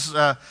 Rome was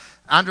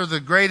under the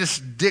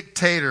greatest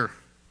dictator.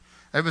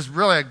 It was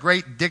really a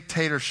great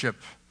dictatorship.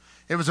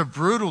 It was a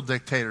brutal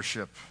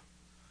dictatorship.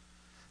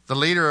 The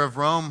leader of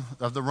Rome,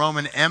 of the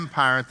Roman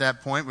Empire at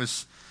that point,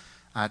 was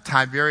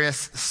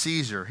Tiberius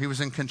Caesar. He was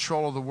in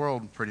control of the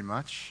world pretty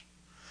much.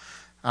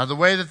 The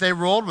way that they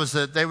ruled was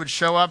that they would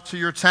show up to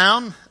your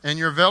town and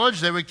your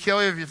village. They would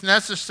kill you if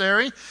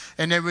necessary,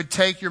 and they would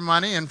take your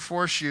money and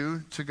force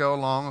you to go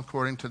along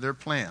according to their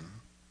plan.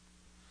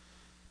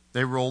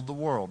 They ruled the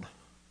world.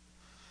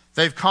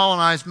 They've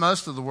colonized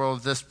most of the world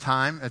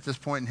at this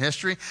point in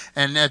history,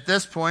 and at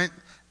this point,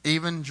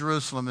 even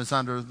Jerusalem is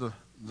under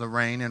the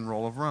reign and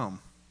rule of Rome.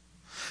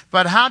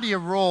 But how do you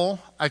rule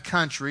a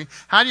country?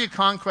 How do you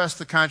conquest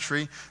a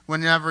country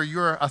whenever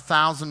you're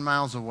 1,000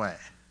 miles away?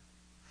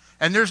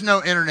 And there's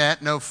no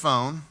internet, no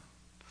phone.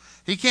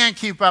 He can't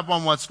keep up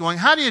on what's going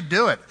on. How do you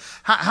do it?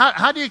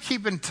 How do you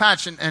keep in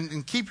touch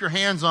and keep your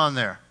hands on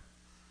there?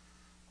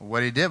 Well,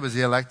 what he did was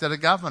he elected a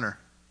governor.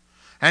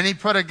 And he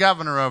put a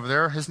governor over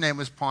there. His name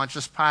was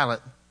Pontius Pilate.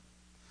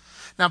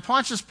 Now,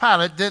 Pontius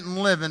Pilate didn't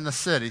live in the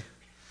city.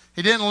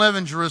 He didn't live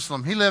in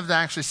Jerusalem. He lived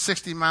actually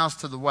 60 miles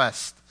to the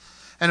west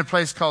in a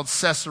place called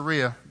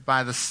Caesarea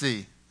by the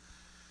sea,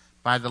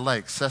 by the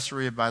lake,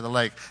 Caesarea by the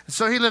lake. And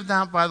so he lived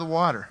out by the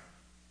water.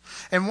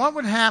 And what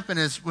would happen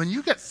is when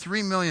you get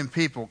 3 million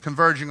people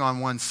converging on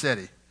one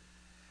city,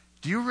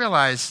 do you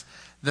realize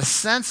the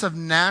sense of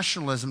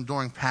nationalism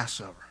during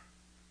Passover.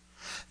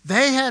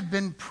 They had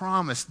been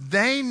promised.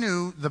 They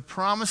knew the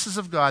promises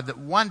of God that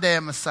one day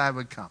a Messiah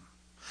would come.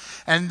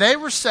 And they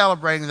were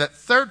celebrating that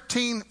for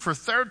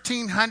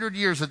 1,300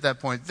 years at that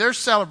point. They're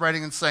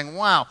celebrating and saying,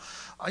 wow,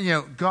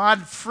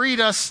 God freed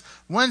us.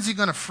 When's he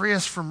going to free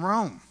us from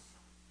Rome?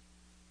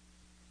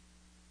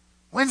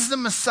 When's the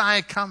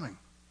Messiah coming?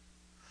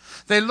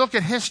 They look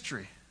at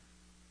history.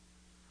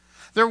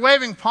 They're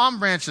waving palm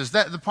branches.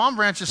 The palm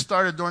branches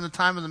started during the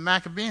time of the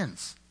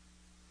Maccabees.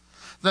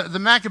 The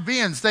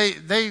Maccabees,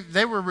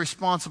 they were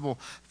responsible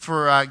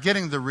for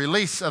getting the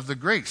release of the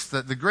Greeks.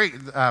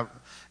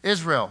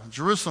 Israel,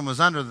 Jerusalem was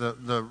under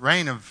the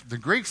reign of the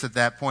Greeks at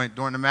that point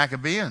during the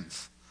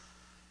Maccabees.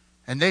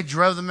 And they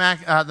drove the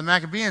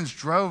Maccabees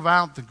drove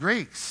out the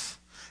Greeks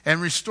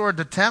and restored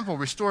the temple,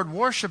 restored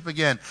worship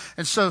again.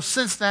 And so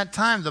since that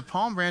time, the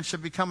palm branch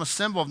had become a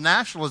symbol of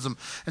nationalism.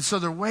 And so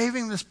they're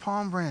waving this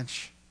palm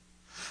branch.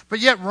 But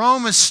yet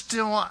Rome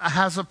still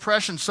has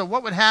oppression. So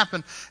what would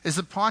happen is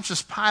that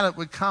Pontius Pilate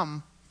would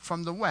come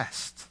from the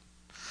west.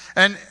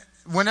 And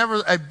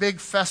whenever a big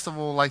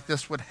festival like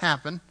this would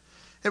happen,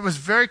 it was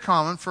very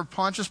common for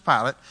Pontius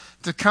Pilate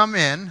to come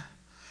in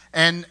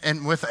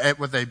and with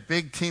a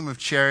big team of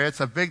chariots,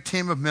 a big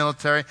team of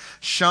military,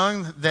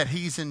 showing that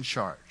he's in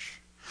charge.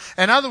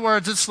 In other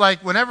words, it's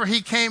like whenever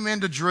he came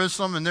into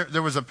Jerusalem and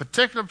there was a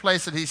particular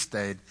place that he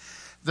stayed,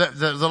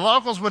 the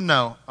locals would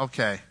know,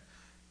 okay,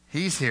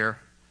 he's here.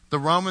 The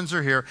Romans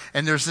are here,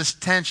 and there's this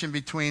tension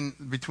between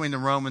the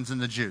Romans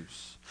and the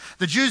Jews.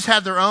 The Jews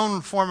had their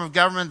own form of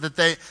government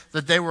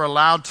that they were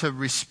allowed to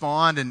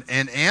respond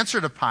and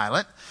answer to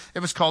Pilate. It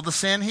was called the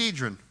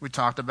Sanhedrin. We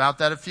talked about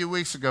that a few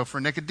weeks ago.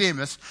 For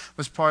Nicodemus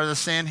was part of the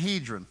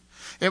Sanhedrin.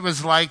 It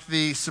was like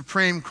the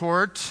Supreme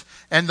Court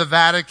and the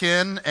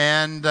Vatican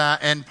and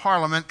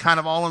Parliament kind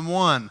of all in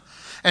one.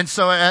 And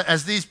so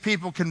as these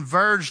people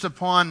converged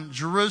upon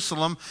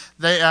Jerusalem,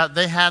 they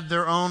had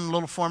their own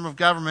little form of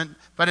government,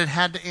 but it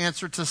had to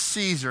answer to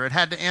Caesar. It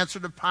had to answer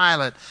to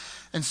Pilate.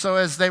 And so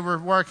as they were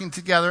working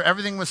together,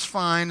 everything was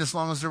fine as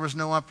long as there was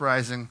no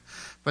uprising.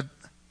 But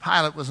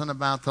Pilate wasn't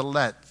about to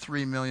let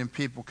 3 million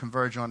people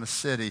converge on a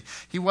city.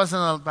 He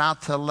wasn't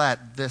about to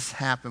let this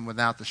happen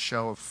without the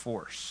show of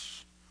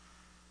force,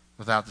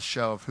 without the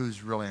show of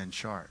who's really in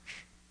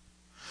charge.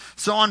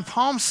 So on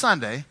Palm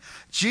Sunday,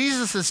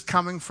 Jesus is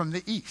coming from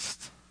the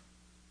east.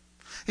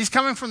 He's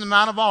coming from the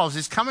Mount of Olives.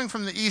 He's coming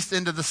from the east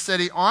into the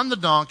city on the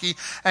donkey.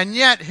 And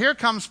yet, here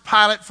comes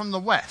Pilate from the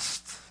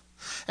west.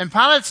 And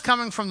Pilate's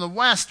coming from the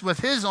west with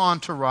his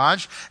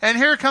entourage. And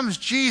here comes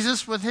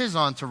Jesus with his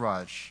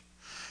entourage.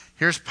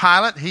 Here's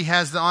Pilate. He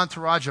has the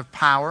entourage of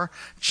power,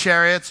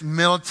 chariots,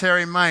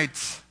 military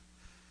might.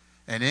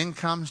 And in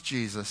comes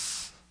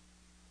Jesus,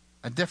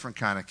 a different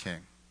kind of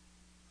king,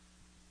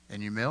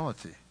 in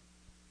humility.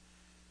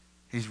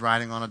 He's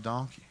riding on a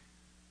donkey.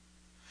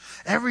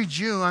 Every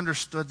Jew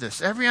understood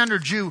this. Every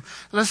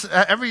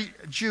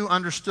Jew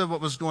understood what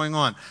was going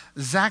on.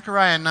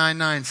 Zechariah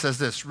 9:9 says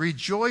this,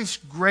 "Rejoice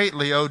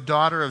greatly, O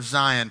daughter of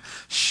Zion.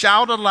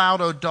 Shout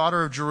aloud, O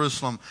daughter of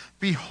Jerusalem.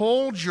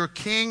 Behold, your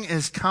king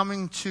is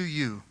coming to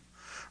you.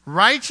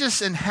 Righteous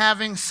and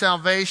having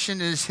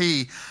salvation is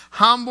he,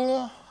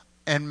 humble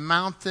and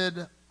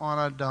mounted on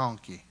a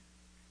donkey."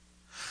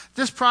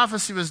 This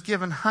prophecy was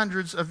given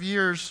hundreds of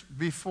years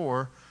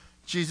before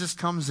Jesus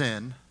comes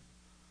in,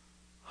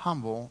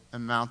 humble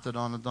and mounted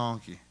on a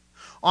donkey.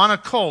 On a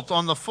colt,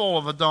 on the foal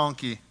of a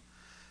donkey.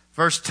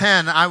 Verse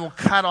 10, "I will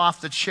cut off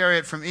the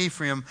chariot from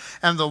Ephraim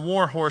and the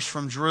war horse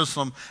from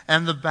Jerusalem,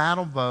 and the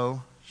battle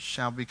bow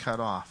shall be cut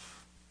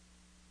off."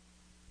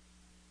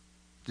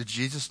 Did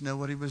Jesus know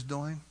what he was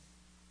doing?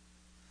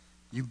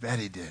 You bet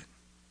he did.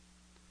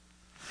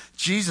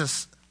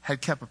 Jesus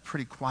had kept a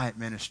pretty quiet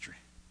ministry.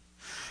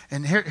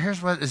 And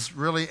here's what is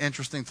really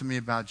interesting to me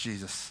about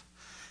Jesus.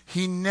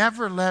 He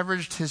never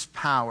leveraged his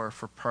power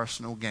for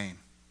personal gain.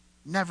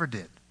 Never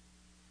did.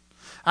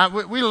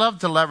 We love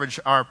to leverage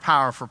our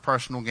power for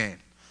personal gain.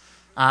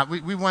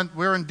 We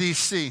were in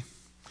D.C.,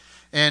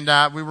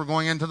 and we were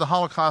going into the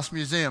Holocaust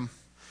Museum.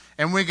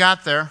 And we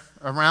got there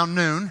around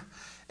noon,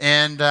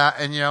 and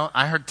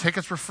I heard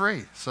tickets were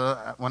free.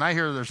 So when I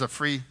hear there's a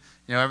free,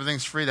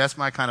 everything's free, that's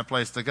my kind of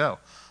place to go.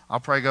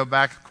 I'll probably go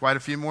back quite a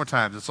few more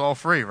times. It's all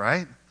free,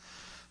 right?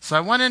 So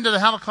I went into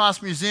the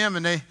Holocaust Museum,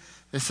 and they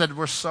said,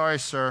 "We're sorry,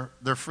 sir.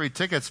 They're free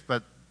tickets,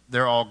 but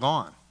they're all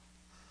gone."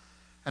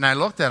 And I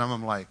looked at him.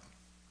 I'm like,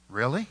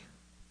 "Really?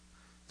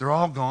 They're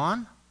all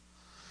gone?"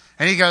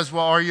 And he goes,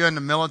 "Well, are you in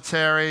the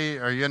military?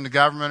 Are you in the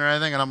government or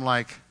anything?" And I'm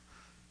like,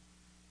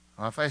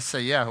 well, if I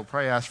say yeah, he'll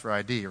probably ask for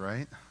ID,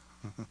 right?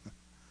 And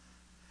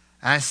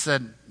I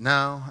said,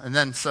 "No." And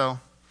then so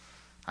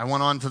I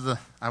went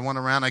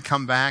around, I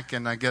come back,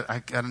 and I got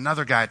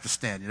another guy at the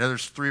stand.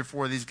 There's 3 or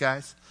 4 of these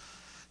guys.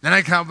 Then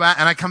I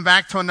come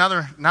back to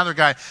another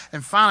guy.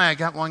 And finally, I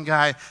got one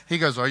guy. He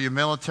goes, "Are you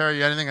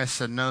military or anything?" I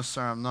said, "No,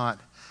 sir, I'm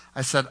not."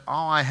 I said,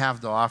 "All I have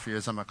to offer you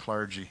is I'm a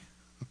clergy."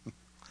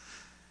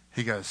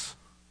 He goes,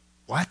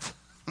 "What?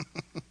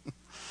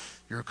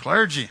 You're a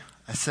clergy?"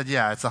 I said,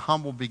 "Yeah, it's a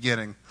humble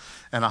beginning."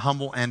 and a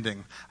humble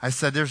ending. I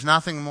said, there's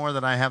nothing more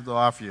that I have to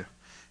offer you.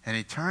 And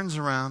he turns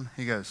around,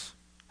 he goes,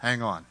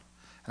 hang on.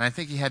 And I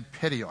think he had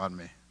pity on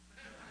me.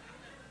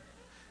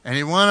 And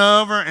he went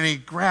over and he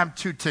grabbed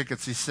 2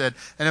 tickets, he said,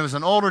 and it was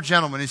an older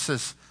gentleman. He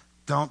says,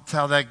 don't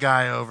tell that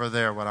guy over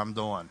there what I'm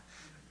doing.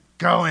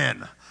 Go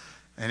in.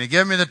 And he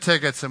gave me the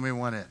tickets and we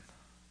went in.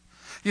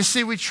 You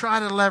see, we try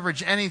to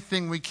leverage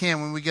anything we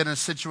can when we get in a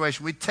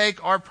situation. We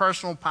take our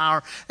personal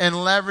power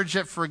and leverage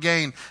it for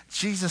gain.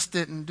 Jesus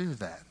didn't do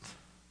that.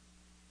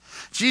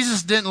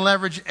 Jesus didn't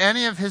leverage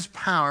any of his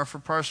power for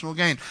personal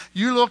gain.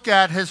 You look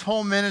at his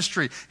whole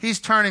ministry. He's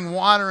turning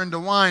water into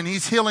wine.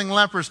 He's healing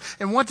lepers.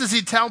 And what does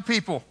he tell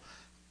people?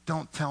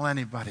 Don't tell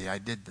anybody I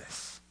did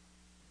this.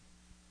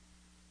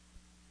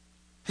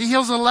 He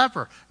heals a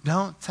leper.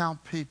 Don't tell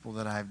people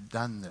that I've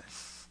done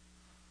this.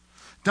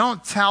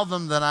 Don't tell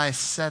them that I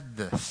said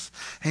this.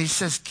 And he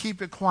says,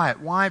 keep it quiet.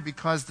 Why?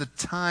 Because the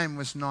time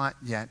was not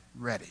yet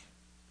ready.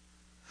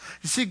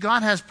 You see,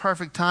 God has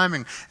perfect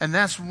timing. And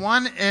that's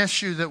one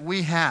issue that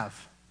we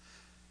have.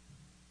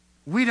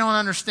 We don't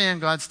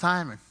understand God's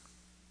timing.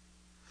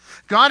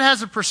 God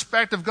has a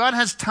perspective. God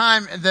has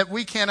time that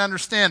we can't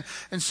understand.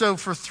 And so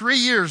for 3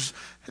 years,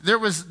 there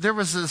was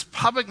this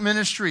public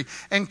ministry.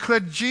 And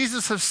could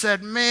Jesus have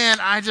said, man,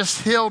 I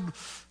just healed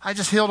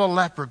a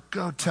leper.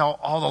 Go tell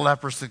all the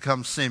lepers to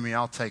come see me.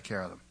 I'll take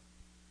care of them.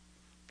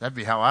 That'd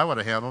be how I would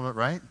have handled it,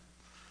 right?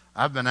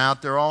 I've been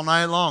out there all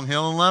night long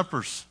healing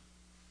lepers.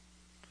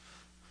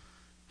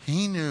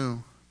 He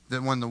knew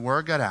that when the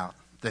word got out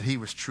that he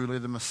was truly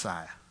the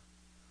Messiah,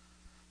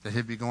 that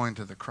he'd be going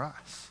to the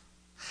cross.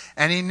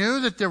 And he knew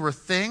that there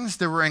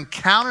were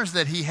encounters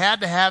that he had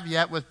to have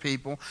yet with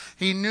people.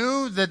 He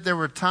knew that there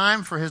were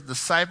time for his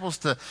disciples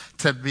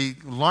to be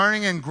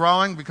learning and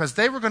growing because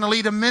they were going to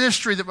lead a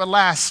ministry that would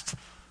last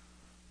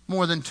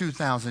more than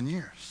 2,000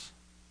 years.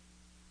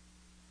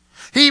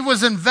 He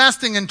was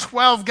investing in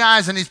 12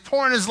 guys, and he's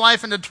pouring his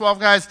life into 12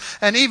 guys,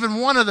 and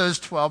even one of those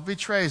 12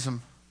 betrays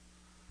him.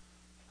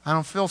 I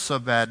don't feel so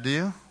bad, do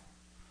you?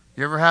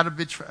 You ever had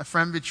a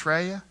friend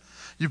betray you?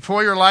 You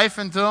pour your life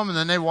into them and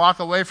then they walk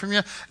away from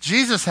you.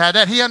 Jesus had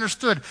that. He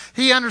understood.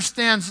 He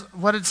understands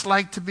what it's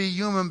like to be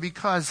human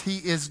because he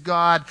is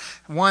God,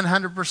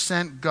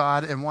 100%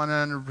 God and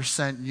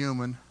 100%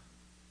 human.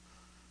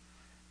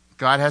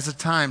 God has a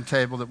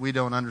timetable that we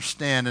don't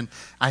understand, and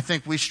I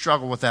think we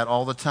struggle with that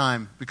all the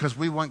time because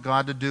we want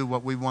God to do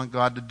what we want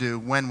God to do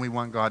when we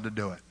want God to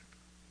do it.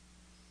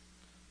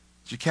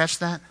 Did you catch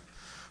that?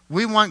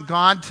 We want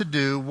God to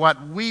do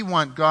what we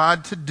want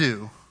God to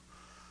do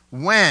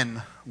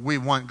when we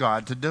want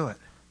God to do it.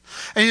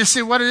 And you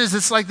see what it is?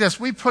 It's like this.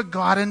 We put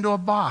God into a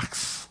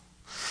box.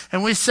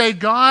 And we say,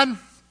 God,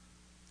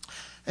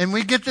 and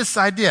we get this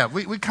idea.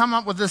 We come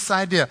up with this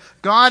idea.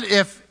 God,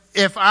 if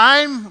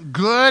I'm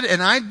good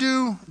and I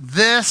do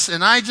this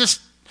and I just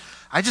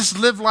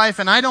live life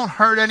and I don't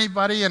hurt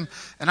anybody and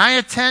I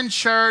attend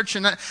church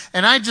and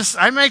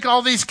I make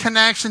all these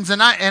connections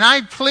and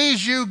I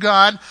please you,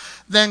 God,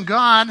 then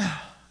God,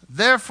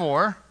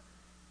 therefore,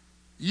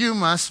 you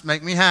must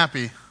make me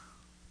happy.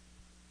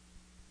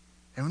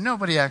 And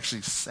nobody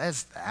actually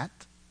says that,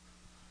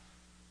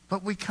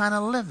 but we kind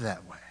of live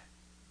that way.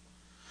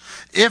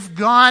 If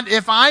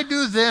I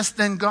do this,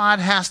 then God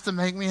has to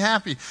make me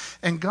happy.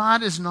 And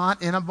God is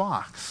not in a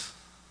box.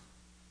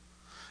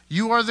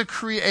 You are the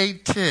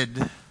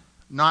created,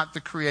 not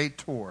the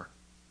creator.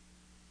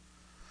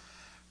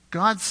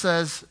 God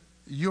says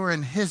you're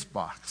in his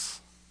box.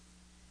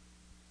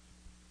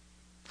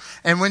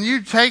 And when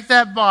you take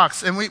that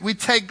box, and we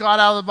take God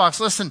out of the box,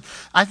 listen,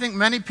 I think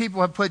many people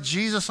have put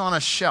Jesus on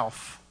a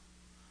shelf.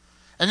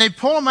 And they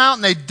pull him out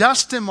and they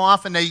dust him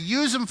off and they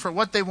use him for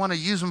what they want to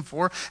use him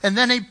for. And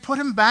then they put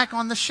him back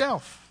on the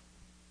shelf.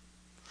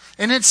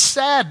 And it's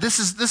sad. This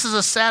is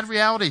a sad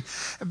reality.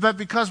 But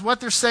because what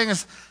they're saying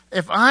is,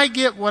 if I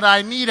get what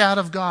I need out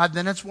of God,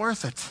 then it's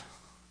worth it.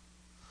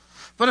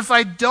 But if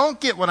I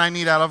don't get what I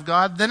need out of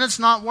God, then it's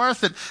not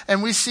worth it.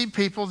 And we see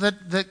people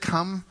that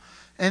come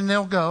and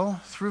they'll go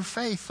through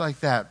faith like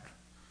that.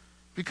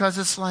 Because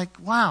it's like,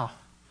 wow,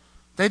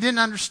 they didn't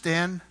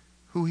understand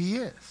who he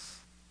is.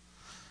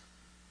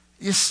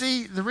 You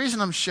see, the reason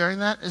I'm sharing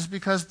that is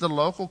because the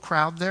local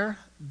crowd there,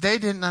 they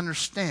didn't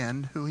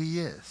understand who he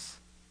is.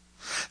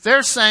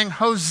 They're saying,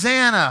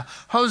 Hosanna,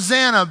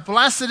 Hosanna,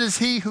 blessed is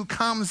he who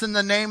comes in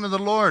the name of the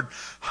Lord.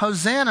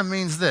 Hosanna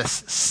means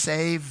this,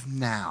 save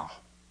now.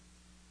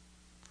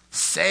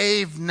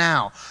 Save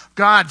now.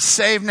 God,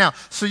 save now.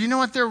 So you know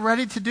what they're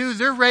ready to do?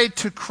 They're ready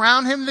to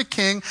crown him the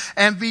king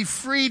and be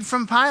freed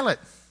from Pilate.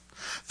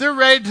 They're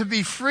ready to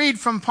be freed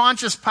from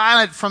Pontius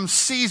Pilate, from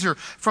Caesar,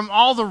 from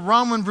all the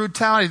Roman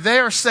brutality. They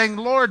are saying,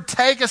 Lord,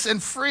 take us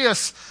and free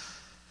us.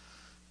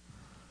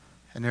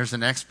 And there's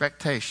an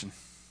expectation.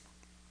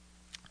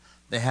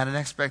 They had an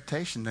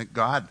expectation that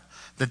God,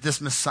 that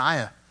this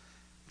Messiah,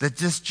 that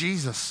this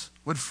Jesus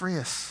would free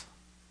us.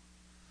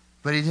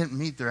 But he didn't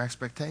meet their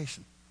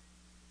expectation.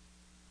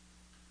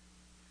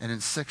 And in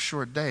 6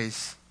 short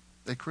days,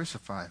 they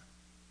crucified him.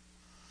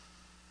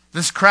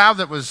 This crowd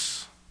that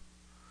was,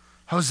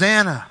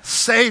 Hosanna,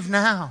 save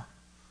now.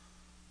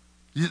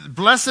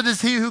 Blessed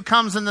is he who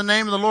comes in the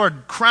name of the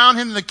Lord. Crown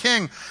him the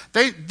king.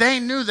 They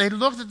knew, they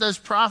looked at those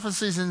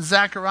prophecies in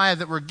Zechariah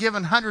that were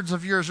given hundreds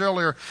of years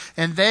earlier,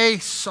 and they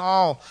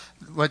saw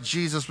what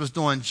Jesus was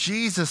doing.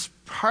 Jesus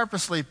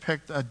purposely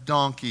picked a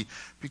donkey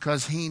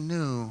because he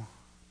knew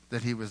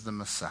that he was the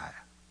Messiah.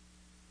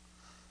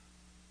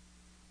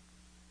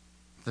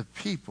 The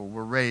people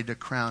were ready to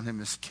crown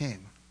him as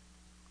king.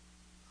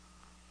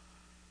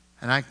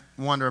 And I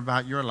wonder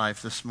about your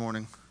life this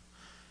morning.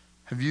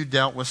 Have you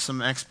dealt with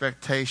some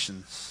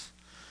expectations?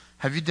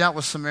 Have you dealt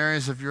with some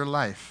areas of your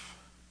life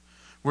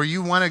where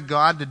you wanted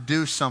God to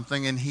do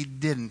something and he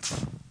didn't?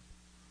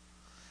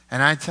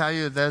 And I tell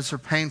you, those are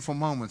painful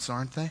moments,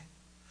 aren't they?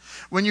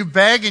 When you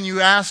beg and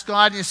you ask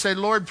God and you say,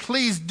 Lord,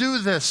 please do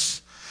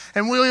this.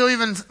 And we'll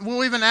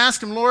even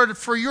ask him, Lord,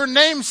 for your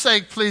name's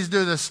sake, please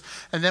do this.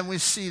 And then we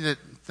see that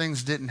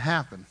things didn't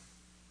happen.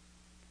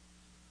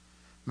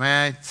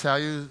 May I tell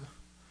you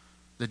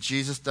that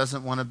Jesus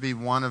doesn't want to be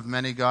one of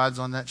many gods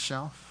on that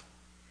shelf?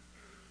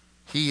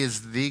 He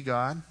is the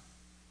God.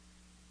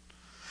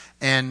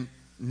 And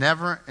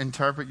never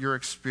interpret your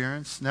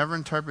experience. Never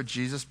interpret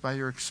Jesus by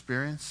your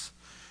experience.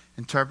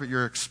 Interpret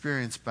your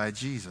experience by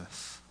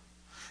Jesus.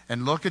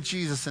 And look at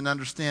Jesus and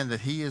understand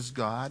that he is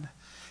God.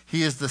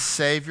 He is the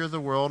Savior of the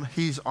world.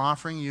 He's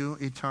offering you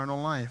eternal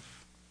life.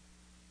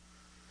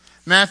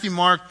 Matthew,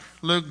 Mark,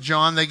 Luke,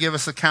 John, they give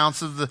us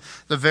accounts of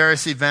the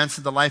various events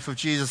of the life of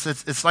Jesus.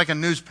 It's like a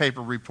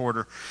newspaper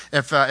reporter.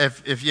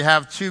 If you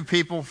have two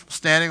people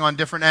standing on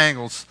different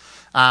angles,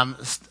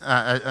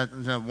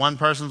 one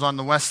person's on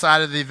the west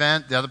side of the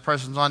event, the other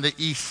person's on the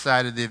east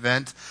side of the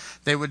event,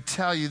 they would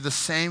tell you the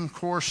same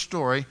core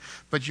story,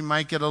 but you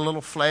might get a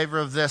little flavor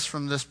of this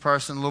from this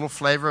person, a little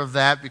flavor of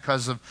that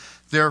because of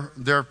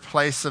their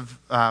place of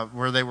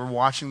where they were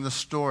watching the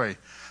story,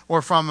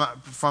 or from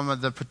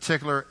the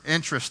particular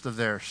interest of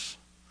theirs.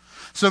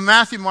 So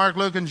Matthew, Mark,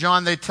 Luke, and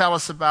John, they tell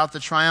us about the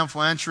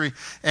triumphal entry.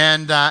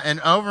 And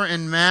over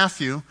in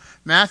Matthew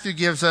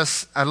gives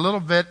us a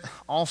little bit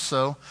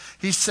also.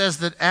 He says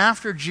that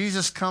after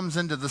Jesus comes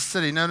into the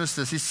city, notice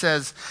this, he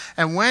says,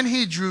 and when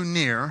he drew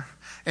near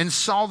and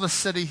saw the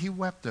city, he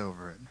wept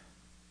over it.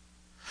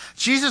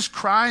 Jesus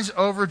cries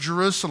over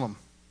Jerusalem.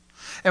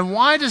 And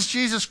why does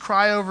Jesus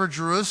cry over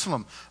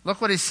Jerusalem?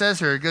 Look what he says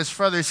here. He goes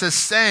further. He says,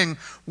 saying,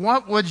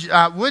 "What would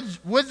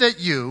that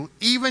you,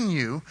 even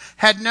you,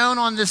 had known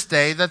on this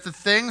day that the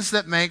things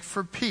that make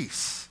for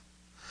peace,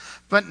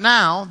 but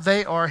now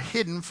they are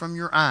hidden from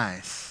your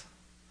eyes.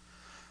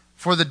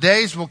 For the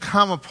days will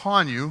come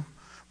upon you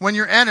when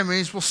your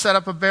enemies will set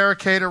up a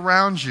barricade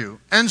around you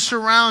and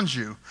surround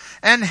you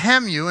and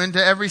hem you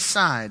into every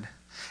side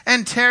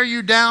and tear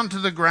you down to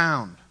the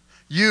ground,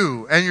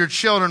 you and your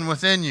children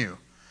within you.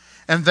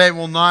 And they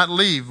will not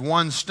leave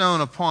one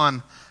stone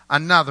upon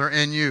another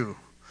in you,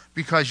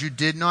 because you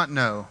did not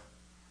know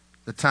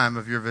the time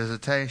of your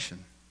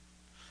visitation."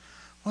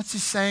 What's he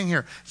saying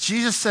here?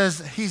 Jesus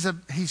says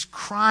he's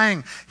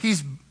crying.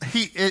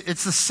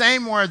 It's the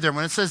same word there.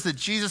 When it says that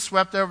Jesus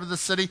wept over the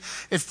city,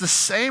 it's the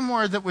same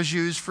word that was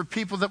used for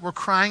people that were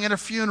crying at a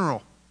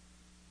funeral.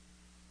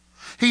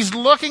 He's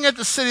looking at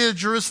the city of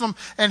Jerusalem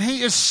and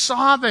he is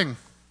sobbing.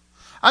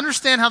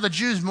 Understand how the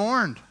Jews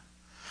mourned.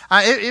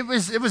 It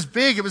was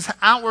big. It was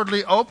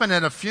outwardly open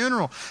at a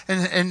funeral.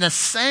 And the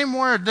same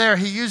word there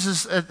he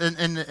uses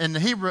in the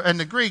Hebrew and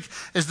the Greek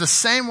is the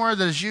same word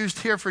that is used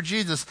here for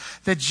Jesus.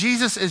 That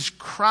Jesus is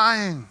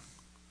crying.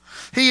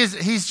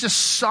 He's just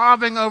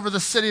sobbing over the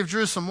city of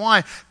Jerusalem.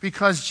 Why?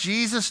 Because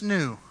Jesus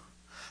knew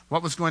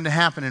what was going to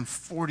happen in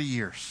 40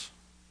 years.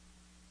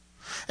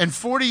 In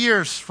 40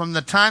 years from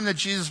the time that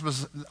Jesus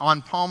was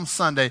on Palm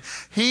Sunday,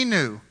 he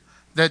knew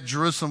that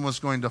Jerusalem was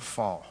going to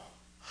fall.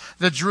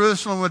 That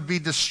Jerusalem would be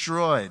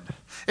destroyed.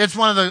 It's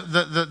one of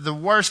the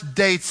worst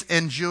dates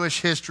in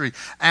Jewish history.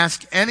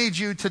 Ask any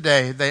Jew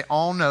today, they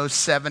all know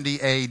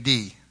 70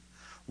 A.D.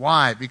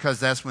 Why? Because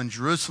that's when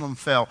Jerusalem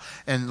fell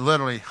and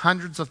literally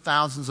hundreds of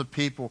thousands of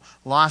people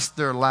lost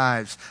their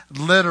lives.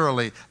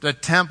 Literally, the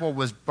temple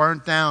was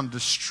burnt down,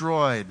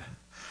 destroyed.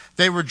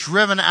 They were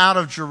driven out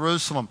of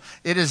Jerusalem.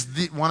 It is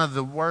one of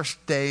the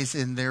worst days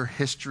in their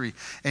history.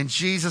 And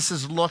Jesus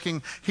is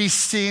looking. He's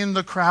seeing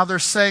the crowd. They're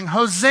saying,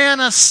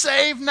 "Hosanna,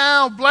 save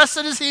now.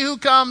 Blessed is he who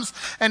comes."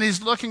 And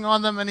he's looking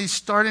on them and he's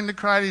starting to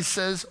cry. He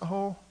says,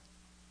 "Oh,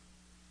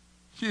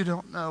 you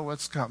don't know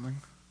what's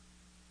coming.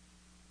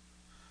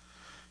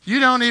 You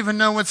don't even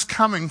know what's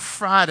coming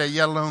Friday,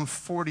 yet alone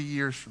 40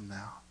 years from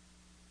now."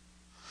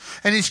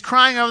 And he's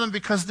crying over them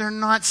because they're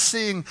not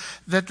seeing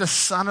that the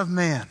Son of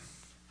Man,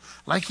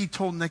 like he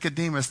told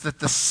Nicodemus, that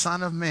the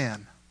Son of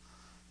Man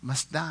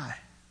must die.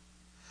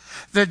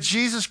 That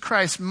Jesus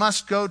Christ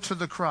must go to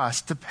the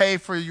cross to pay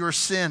for your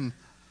sin.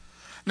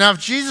 Now, if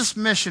Jesus'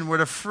 mission were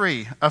to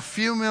free a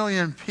few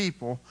million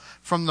people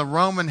from the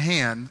Roman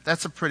hand,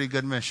 that's a pretty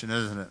good mission,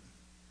 isn't it?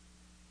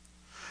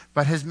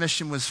 But his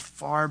mission was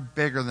far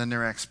bigger than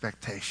their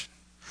expectation.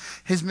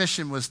 His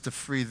mission was to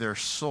free their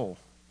soul.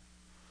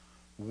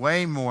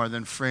 Way more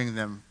than freeing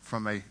them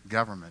from a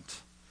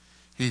government.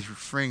 He's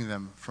freeing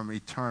them from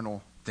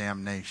eternal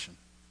damnation.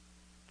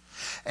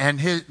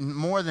 And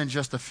more than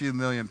just a few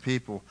million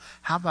people,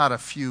 how about a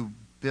few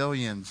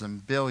billions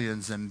and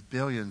billions and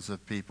billions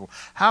of people?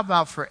 How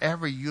about for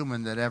every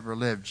human that ever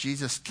lived,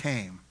 Jesus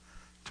came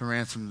to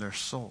ransom their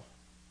soul?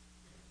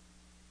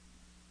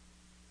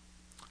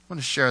 I want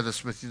to share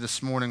this with you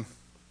this morning.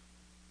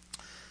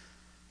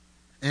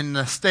 In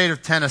the state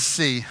of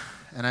Tennessee,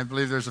 and I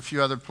believe there's a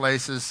few other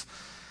places,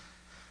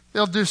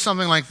 they'll do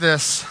something like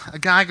this. A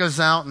guy goes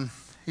out and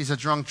he's a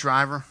drunk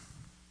driver.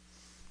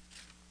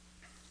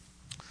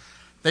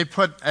 They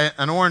put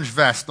an orange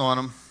vest on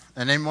him,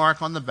 and they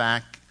mark on the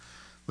back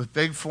with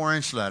big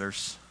 4-inch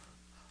letters,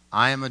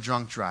 "I am a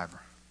drunk driver."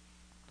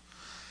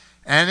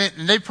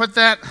 And they put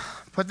that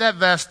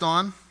vest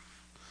on,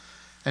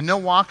 and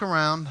they'll walk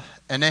around,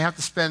 and they have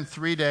to spend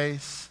 3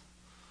 days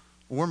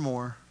or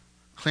more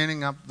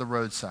cleaning up the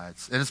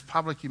roadsides. It is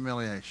public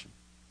humiliation.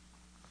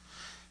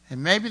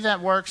 And maybe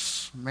that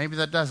works, maybe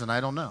that doesn't,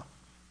 I don't know.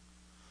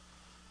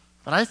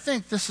 But I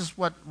think this is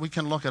what we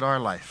can look at our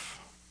life.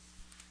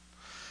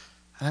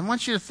 And I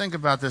want you to think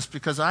about this,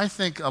 because I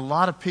think a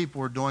lot of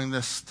people are doing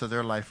this to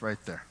their life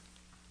right there.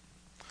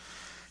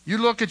 You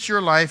look at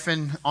your life,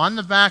 and on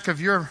the back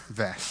of your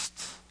vest,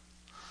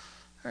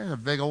 there's a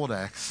big old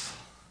X.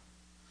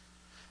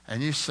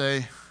 And you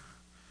say,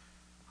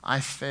 "I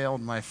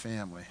failed my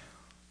family.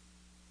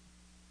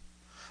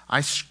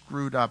 I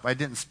screwed up. I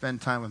didn't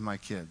spend time with my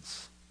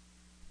kids.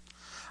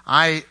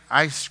 I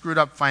screwed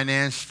up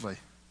financially.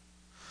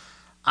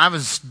 I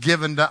was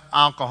given to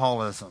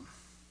alcoholism.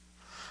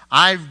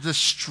 I've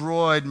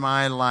destroyed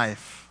my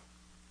life."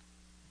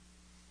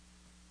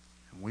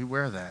 And we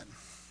wear that.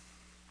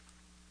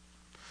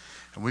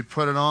 And we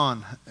put it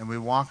on, and we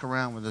walk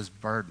around with this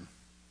burden.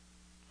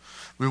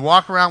 We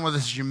walk around with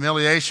this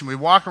humiliation. We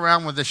walk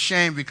around with this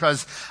shame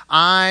because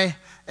I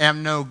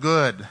am no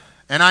good.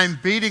 And I'm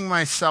beating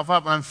myself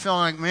up. I'm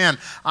feeling like, man,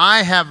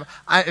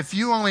 if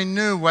you only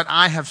knew what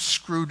I have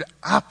screwed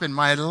up in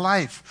my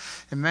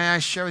life. And may I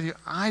share with you,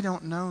 I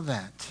don't know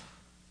that.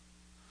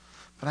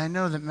 But I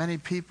know that many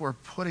people are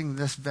putting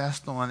this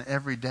vest on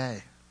every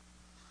day.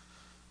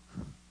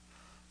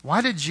 Why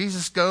did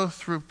Jesus go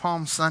through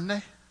Palm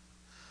Sunday?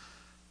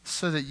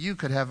 So that you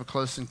could have a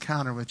close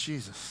encounter with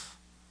Jesus.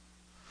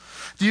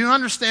 Do you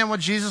understand what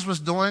Jesus was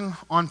doing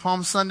on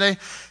Palm Sunday?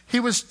 He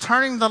was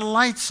turning the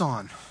lights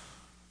on.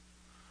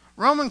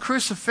 Roman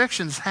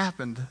crucifixions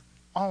happened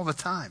all the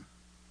time.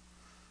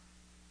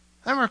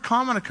 They were a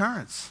common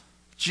occurrence.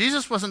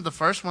 Jesus wasn't the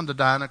first one to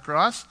die on a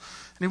cross,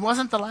 and he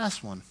wasn't the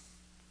last one.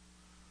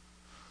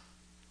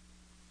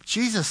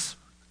 Jesus,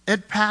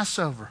 at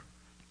Passover,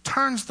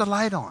 turns the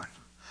light on.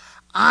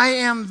 I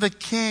am the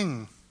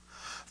King.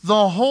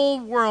 The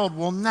whole world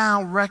will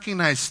now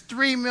recognize.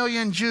 3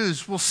 million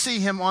Jews will see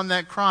him on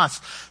that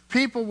cross.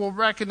 People will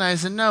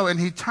recognize and know. And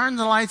he turned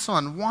the lights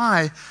on.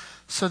 Why?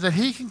 So that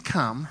he can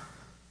come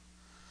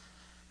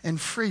and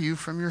free you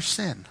from your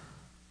sin.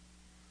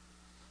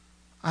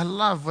 I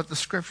love what the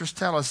scriptures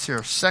tell us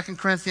here. 2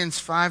 Corinthians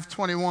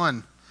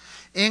 5:21.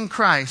 In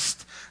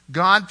Christ,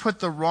 God put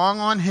the wrong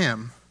on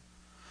him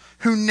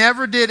who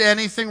never did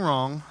anything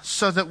wrong,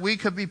 so that we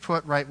could be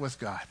put right with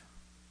God.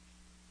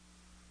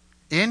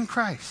 In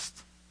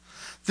Christ.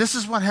 This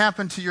is what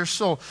happened to your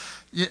soul.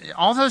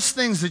 All those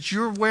things that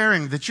you're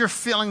wearing, that you're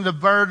feeling the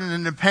burden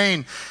and the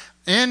pain,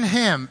 in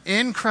him,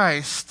 in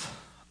Christ,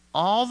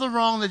 all the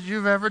wrong that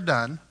you've ever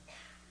done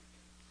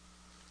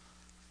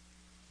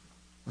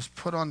was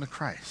put onto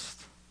Christ.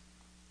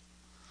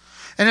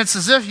 And it's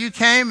as if you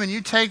came and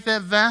you take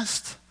that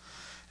vest,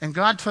 and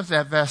God took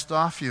that vest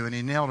off you and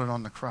he nailed it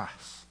on the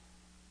cross.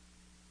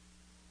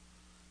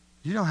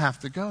 You don't have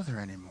to go there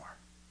anymore.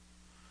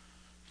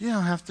 You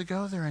don't have to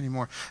go there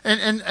anymore.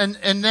 And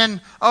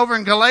then over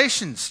in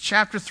Galatians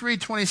chapter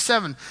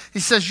 3:27, he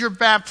says your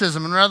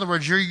baptism, in other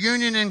words, your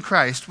union in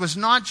Christ, was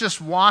not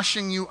just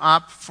washing you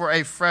up for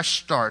a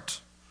fresh start.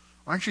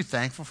 Aren't you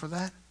thankful for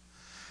that?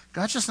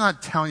 God's just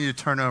not telling you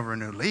to turn over a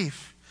new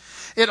leaf.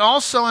 It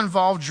also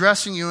involved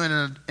dressing you in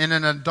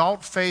an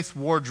adult faith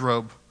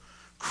wardrobe,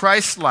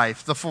 Christ's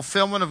life, the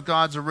fulfillment of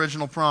God's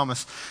original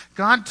promise.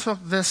 God took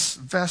this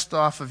vest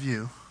off of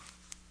you,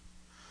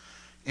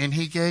 and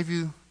he gave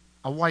you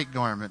a white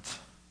garment,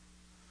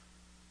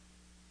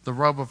 the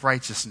robe of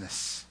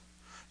righteousness.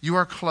 You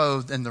are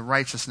clothed in the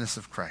righteousness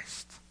of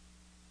Christ.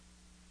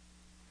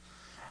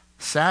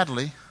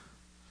 Sadly,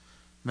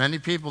 many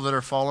people that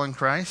are following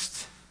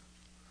Christ,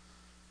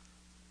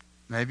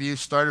 maybe you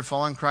started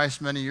following Christ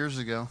many years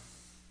ago,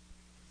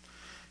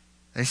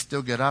 they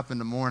still get up in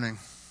the morning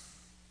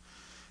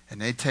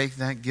and they take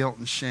that guilt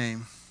and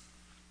shame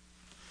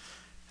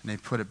and they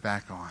put it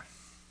back on.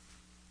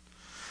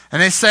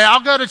 And they say,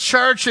 I'll go to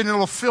church and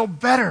it'll feel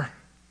better.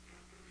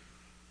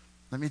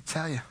 Let me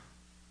tell you,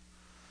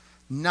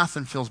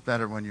 nothing feels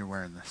better when you're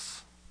wearing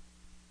this.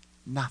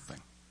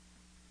 Nothing.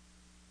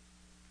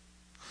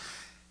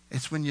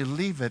 It's when you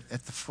leave it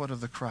at the foot of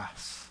the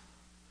cross.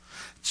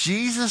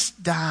 Jesus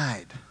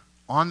died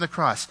on the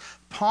cross.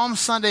 Palm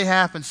Sunday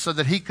happened so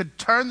that he could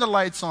turn the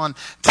lights on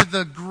to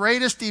the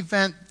greatest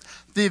event,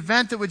 the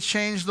event that would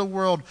change the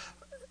world,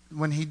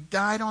 when he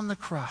died on the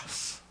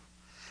cross.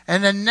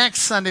 And then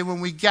next Sunday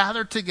when we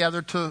gather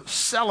together to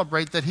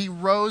celebrate that he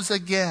rose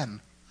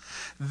again.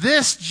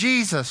 This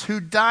Jesus who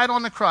died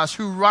on the cross,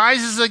 who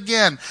rises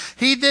again,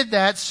 he did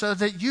that so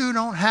that you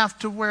don't have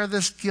to wear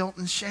this guilt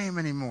and shame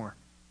anymore.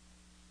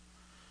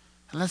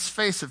 And let's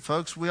face it,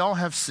 folks, we all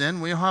have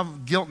sin. We all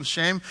have guilt and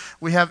shame.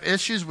 We have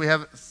issues. We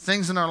have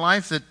things in our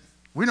life that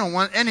we don't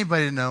want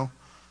anybody to know.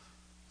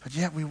 But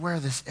yet we wear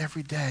this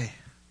every day.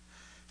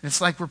 And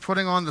it's like we're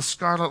putting on the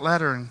scarlet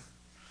letter and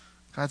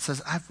God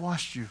says, I've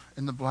washed you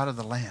in the blood of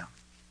the Lamb.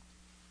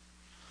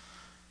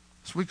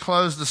 As we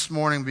close this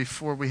morning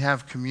before we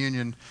have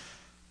communion,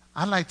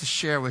 I'd like to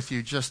share with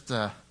you just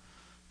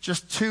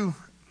two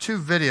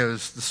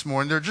videos this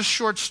morning. They're just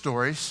short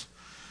stories.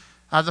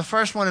 The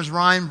first one is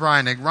Ryan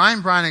Breinig.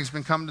 Ryan Breinig's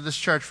been coming to this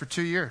church for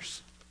 2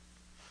 years.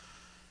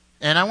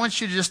 And I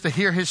want you just to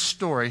hear his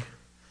story.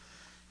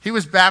 He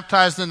was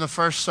baptized in the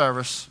first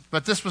service,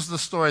 but this was the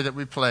story that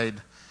we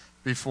played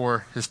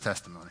before his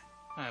testimony.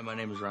 Hi, my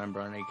name is Ryan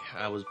Breinig.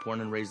 I was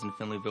born and raised in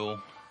Finleyville.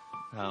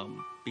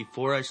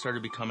 Before I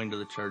started becoming to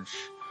the church,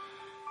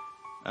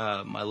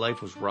 my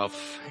life was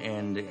rough,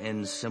 and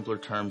in simpler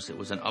terms, it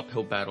was an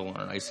uphill battle on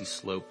an icy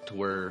slope to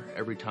where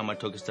every time I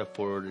took a step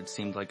forward, it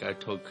seemed like I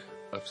took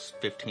a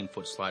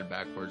 15-foot slide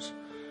backwards.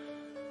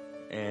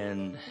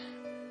 And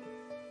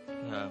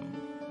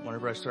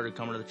whenever I started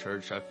coming to the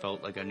church, I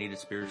felt like I needed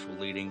spiritual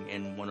leading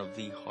in one of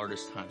the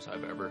hardest times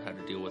I've ever had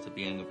to deal with, it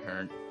being a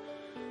parent.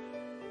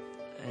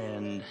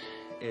 And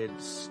it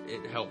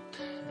helped.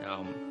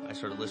 I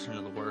started listening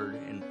to the Word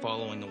and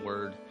following the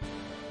Word,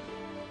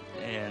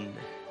 and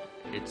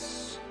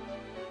it's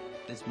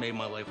made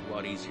my life a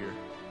lot easier.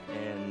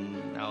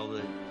 And now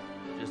that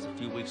just a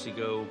few weeks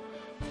ago,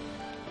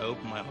 I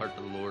opened my heart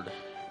to the Lord,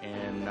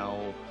 and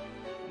now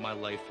my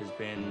life has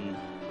been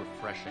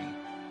refreshing.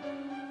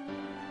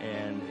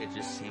 And it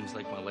just seems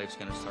like my life's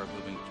going to start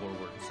moving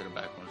forward instead of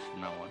backwards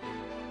from now on.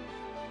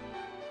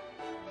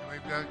 Can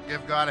we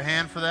give God a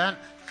hand for that?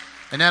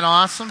 Isn't that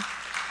awesome?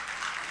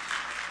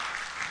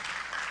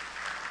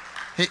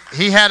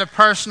 He had a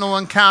personal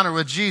encounter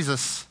with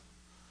Jesus,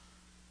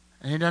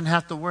 and he doesn't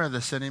have to wear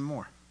this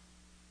anymore.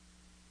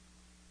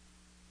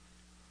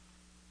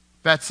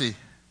 Betsy.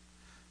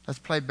 Let's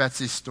play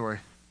Betsy's story.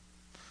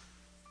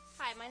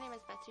 Hi, my name is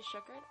Betsy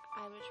Schuckert.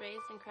 I was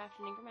raised in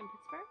Crafton Ingram in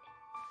Pittsburgh.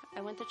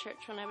 I went to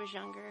church when I was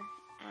younger,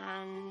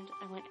 and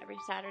I went every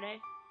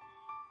Saturday.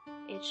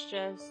 It's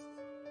just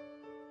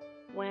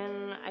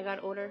when I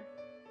got older,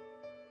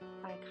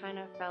 I kind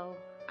of fell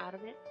out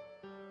of it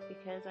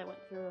because I went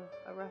through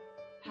a rough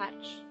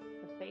patch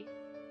of faith.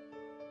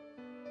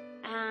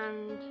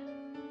 And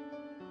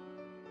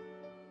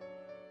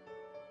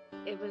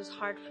it was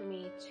hard for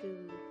me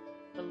to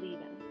believe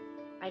in.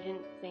 I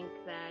didn't think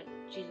that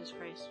Jesus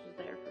Christ was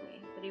there for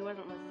me, that he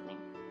wasn't listening.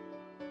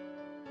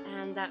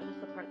 And that was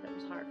the part that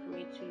was hard for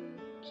me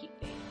to keep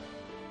faith.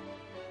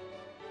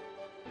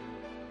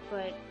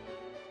 But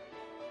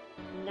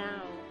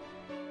now,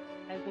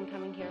 I've been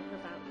coming here for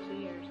about 2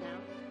 years now.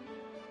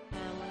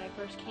 And when I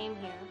first came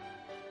here,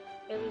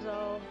 it was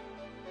all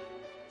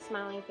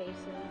smiling faces,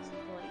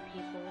 polite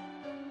people.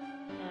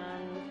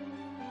 And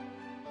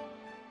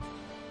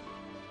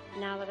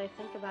now that I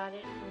think about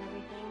it and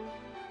everything,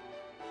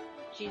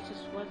 Jesus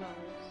was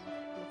always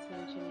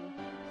listening to me.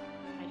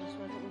 I just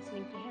wasn't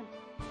listening to him.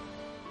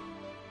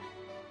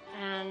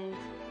 And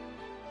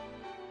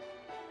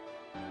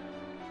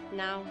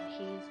now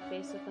he's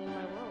basically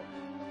my world.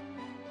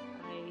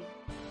 I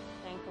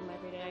thank him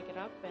every day I get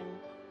up, and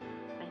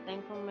I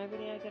thank him every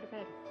day I go to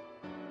bed.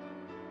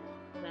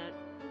 That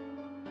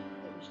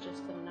it was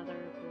just another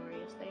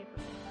glorious day for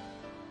me,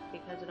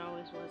 because it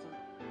always wasn't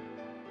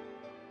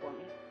for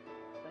me.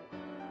 But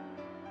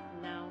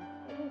now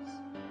it is.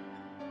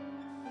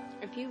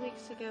 A few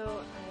weeks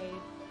ago,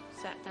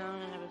 I sat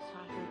down and I was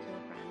talking to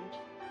a friend,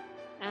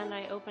 and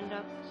I opened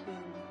up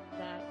to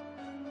that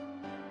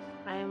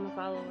I am a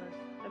follower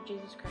of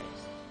Jesus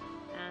Christ,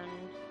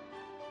 and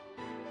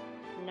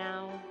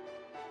now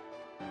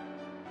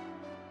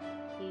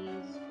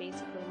he's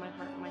basically my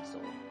heart and my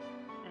soul,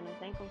 and I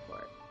thank him for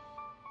it.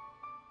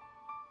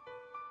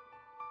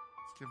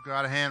 Let's give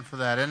God a hand for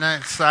that. Isn't that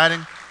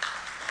exciting?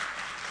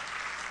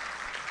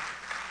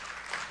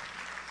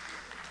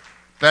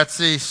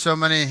 Betsy, so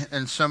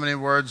many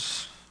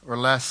words or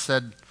less,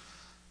 said,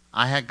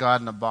 I had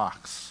God in a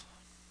box.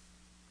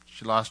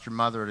 She lost her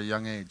mother at a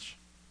young age.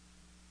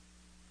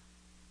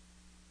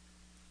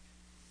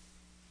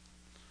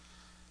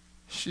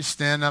 She's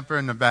standing up there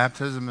in the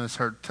baptism as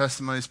her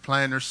testimony's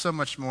playing. There's so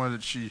much more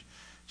that she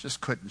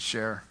just couldn't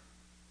share.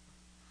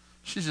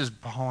 She's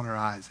just bawling her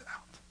eyes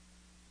out.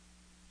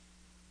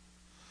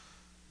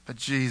 But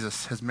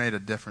Jesus has made a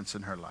difference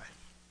in her life.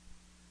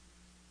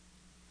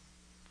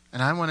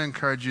 And I want to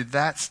encourage you,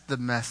 that's the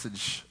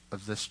message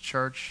of this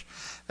church.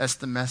 That's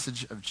the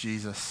message of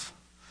Jesus.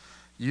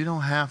 You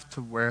don't have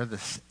to wear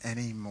this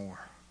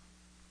anymore.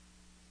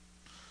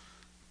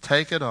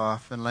 Take it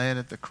off and lay it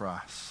at the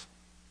cross.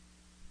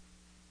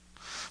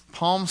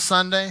 Palm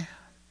Sunday,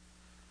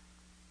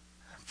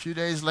 few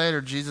days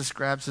later, Jesus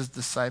grabs his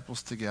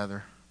disciples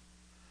together.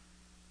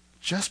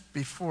 Just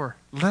before,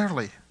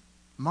 literally,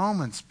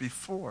 moments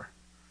before,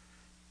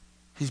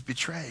 he's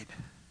betrayed.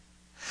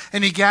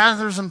 And he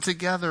gathers them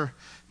together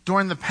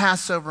during the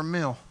Passover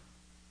meal.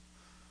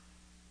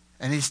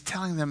 And he's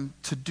telling them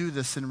to do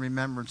this in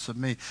remembrance of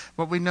me.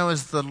 What we know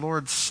is the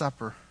Lord's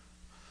Supper.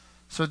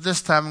 So at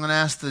this time, I'm going to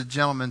ask the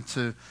gentlemen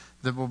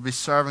that will be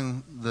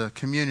serving the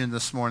communion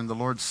this morning, the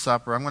Lord's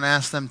Supper. I'm going to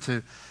ask them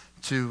to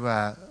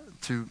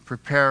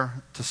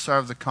prepare to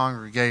serve the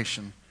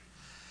congregation.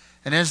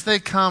 And as they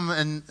come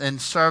and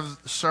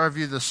serve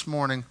you this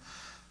morning,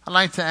 I'd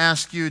like to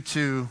ask you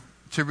to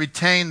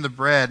retain the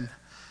bread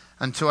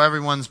until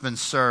everyone's been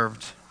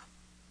served.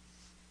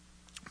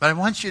 But I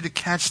want you to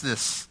catch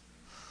this.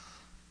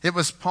 It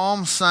was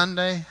Palm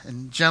Sunday,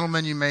 and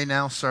gentlemen, you may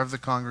now serve the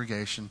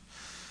congregation.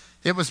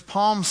 It was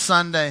Palm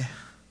Sunday,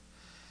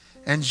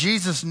 and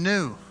Jesus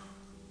knew.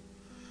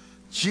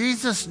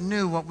 Jesus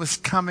knew what was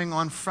coming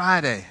on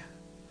Friday.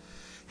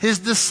 His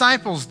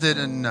disciples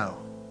didn't know,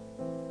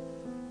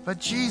 but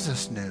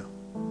Jesus knew.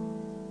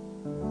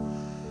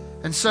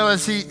 And so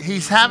as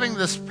he's having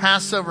this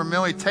Passover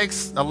meal, he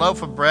takes a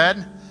loaf of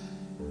bread.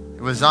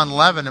 It was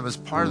unleavened. It was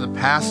part of the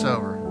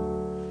Passover.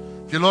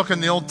 If you look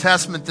in the Old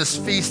Testament, this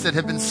feast that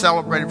had been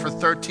celebrated for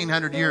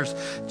 1,300 years,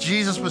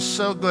 Jesus was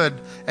so good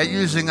at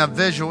using a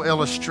visual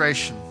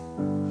illustration.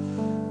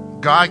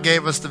 God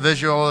gave us the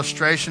visual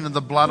illustration of the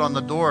blood on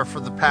the door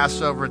for the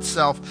Passover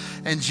itself.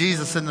 And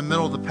Jesus in the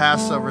middle of the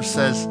Passover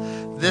says,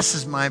 "This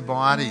is my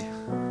body."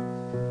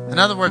 In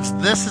other words,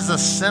 this is a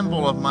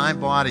symbol of my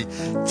body.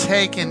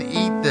 Take and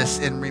eat this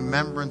in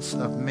remembrance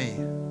of me.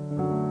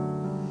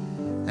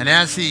 And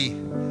as he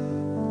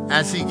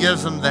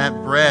gives them that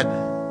bread,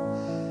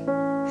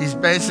 he's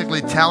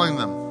basically telling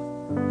them,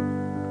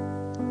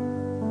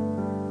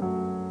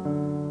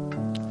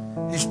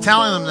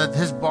 that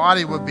his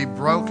body would be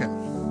broken.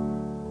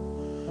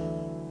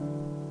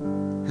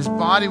 His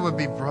body would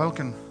be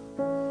broken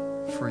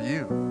for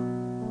you.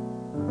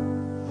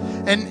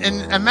 And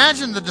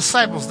imagine the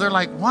disciples. They're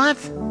like, what?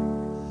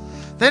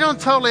 They don't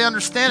totally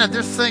understand it.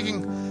 They're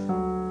thinking,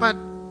 but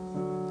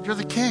you're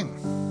the king.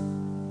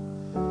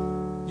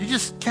 You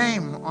just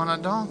came on a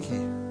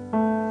donkey.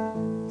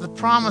 The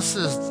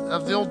promises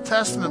of the Old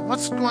Testament.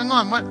 What's going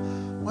on?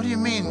 What do you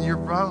mean, your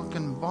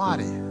broken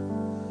body?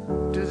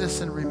 Do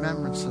this in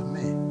remembrance of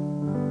me.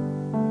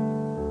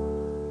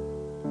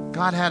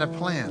 God had a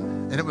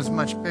plan, and it was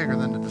much bigger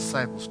than the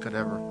disciples could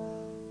ever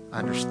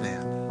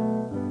understand.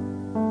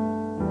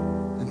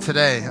 And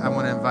today, I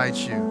want to invite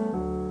you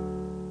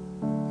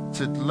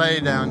to lay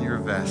down your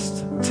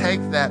vest.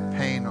 Take that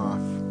pain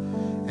off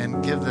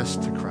and give this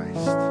to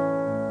Christ.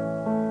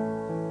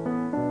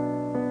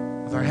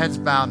 With our heads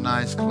bowed and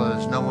eyes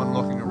closed, no one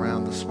looking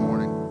around this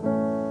morning,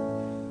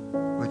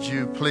 would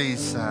you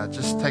please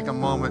just take a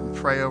moment and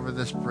pray over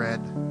this bread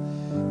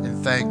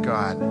and thank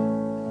God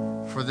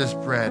for this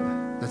bread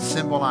that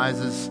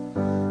symbolizes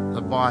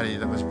the body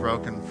that was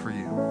broken for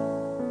you.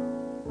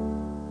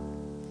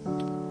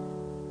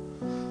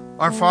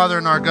 Our Father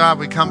and our God,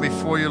 we come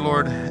before you,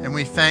 Lord, and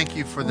we thank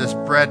you for this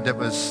bread that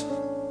was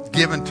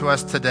given to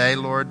us today,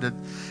 Lord, that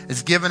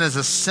is given as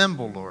a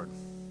symbol, Lord.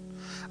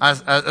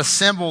 A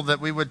symbol that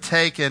we would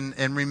take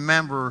and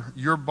remember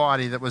your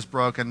body that was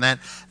broken,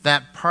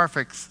 that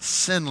perfect,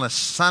 sinless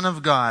Son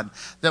of God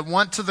that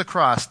went to the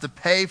cross to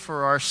pay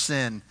for our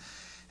sin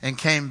and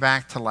came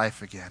back to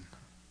life again.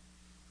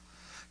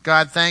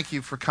 God, thank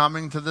you for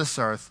coming to this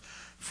earth,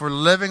 for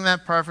living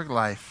that perfect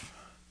life,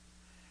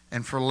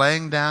 and for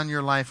laying down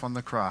your life on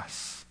the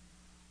cross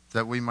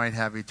that we might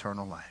have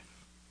eternal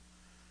life.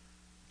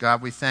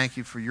 God, we thank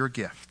you for your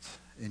gift.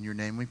 In your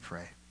name we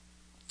pray.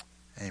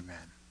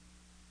 Amen.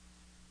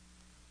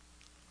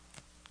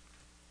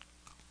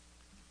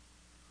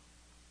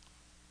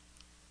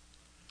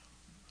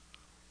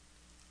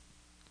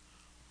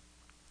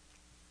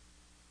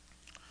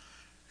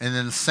 And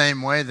in the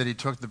same way that he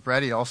took the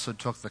bread, he also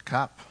took the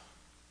cup.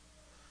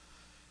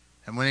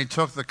 And when he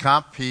took the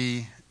cup,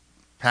 he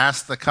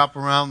passed the cup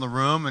around the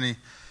room, and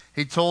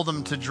he told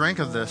them to drink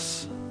of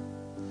this.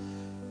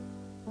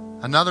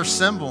 Another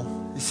symbol.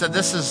 He said,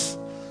 "This is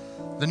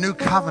the new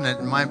covenant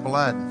in my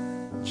blood."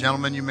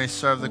 Gentlemen, you may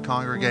serve the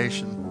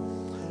congregation.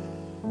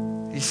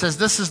 He says,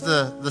 "This is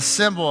the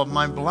symbol of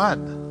my blood."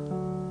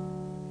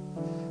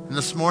 And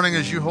this morning,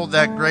 as you hold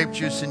that grape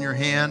juice in your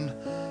hand,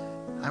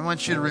 I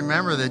want you to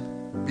remember that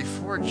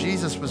before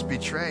Jesus was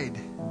betrayed,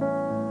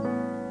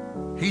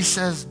 he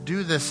says,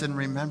 "Do this in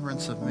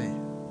remembrance of me."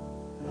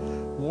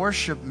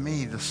 Worship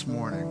me this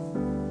morning.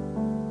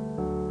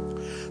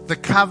 The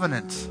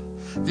covenant.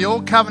 The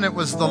old covenant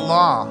was the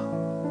law.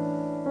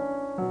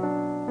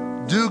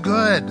 Do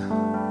good.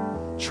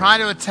 Try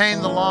to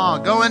attain the law.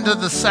 Go into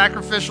the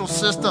sacrificial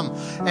system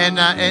and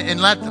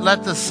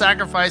let the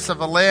sacrifice of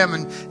a lamb,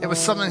 and it was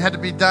something that had to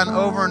be done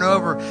over and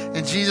over.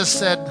 And Jesus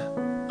said,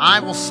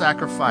 "I will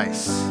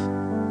sacrifice.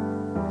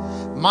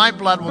 My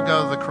blood will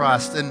go to the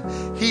cross." And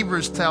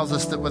Hebrews tells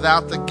us that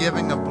without the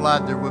giving of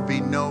blood, there would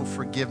be no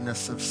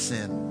forgiveness of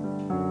sin.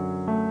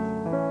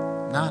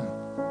 None.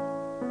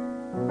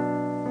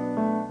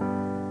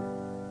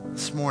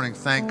 this morning,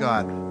 thank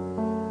God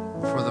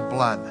for the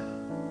blood.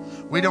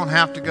 We don't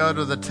have to go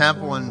to the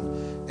temple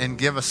and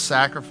give a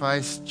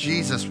sacrifice.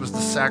 Jesus was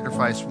the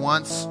sacrifice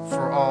once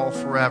for all,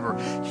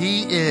 forever.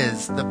 He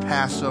is the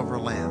Passover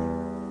lamb.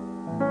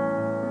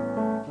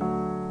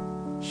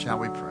 Shall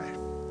we pray?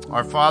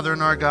 Our Father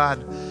and our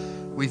God,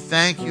 we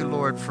thank you,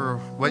 Lord, for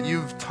what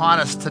you've taught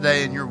us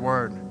today in your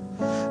word.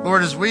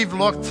 Lord, as we've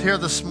looked here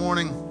this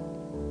morning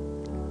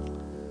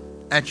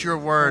at your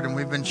word and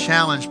we've been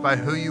challenged by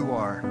who you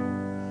are,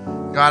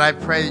 God, I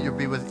pray that you'll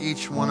be with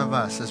each one of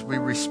us as we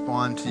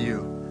respond to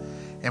you.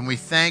 And we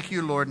thank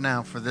you, Lord,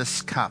 now for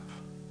this cup,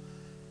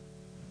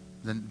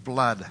 the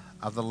blood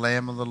of the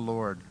Lamb of the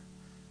Lord,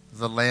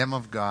 the Lamb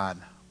of God.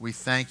 We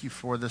thank you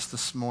for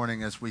this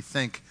morning as we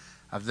think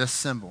of this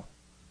symbol.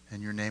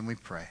 In your name we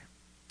pray.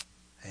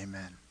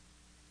 Amen.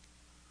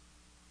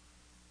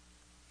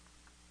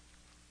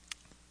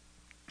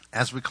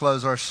 As we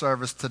close our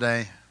service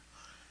today,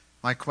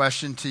 my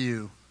question to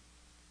you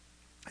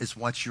is,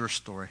 what's your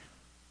story?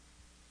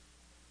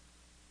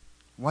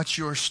 What's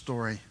your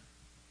story?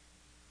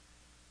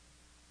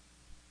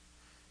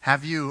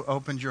 Have you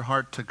opened your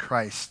heart to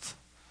Christ?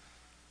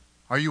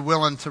 Are you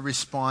willing to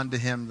respond to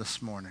him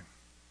this morning?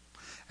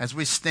 As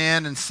we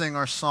stand and sing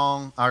our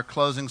song, our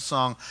closing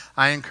song,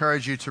 I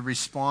encourage you to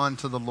respond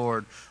to the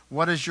Lord.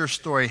 What is your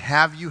story?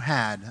 Have you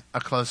had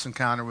a close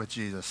encounter with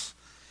Jesus?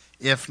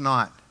 If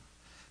not,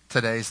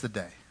 today's the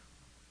day.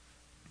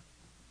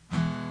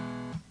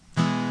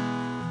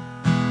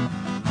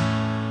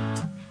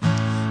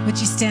 Would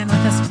you stand with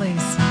us,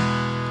 please?